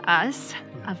shock to us,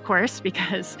 of course,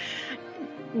 because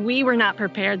we were not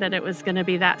prepared that it was going to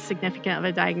be that significant of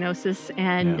a diagnosis.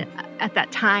 And at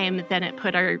that time, then it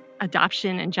put our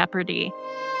adoption in jeopardy.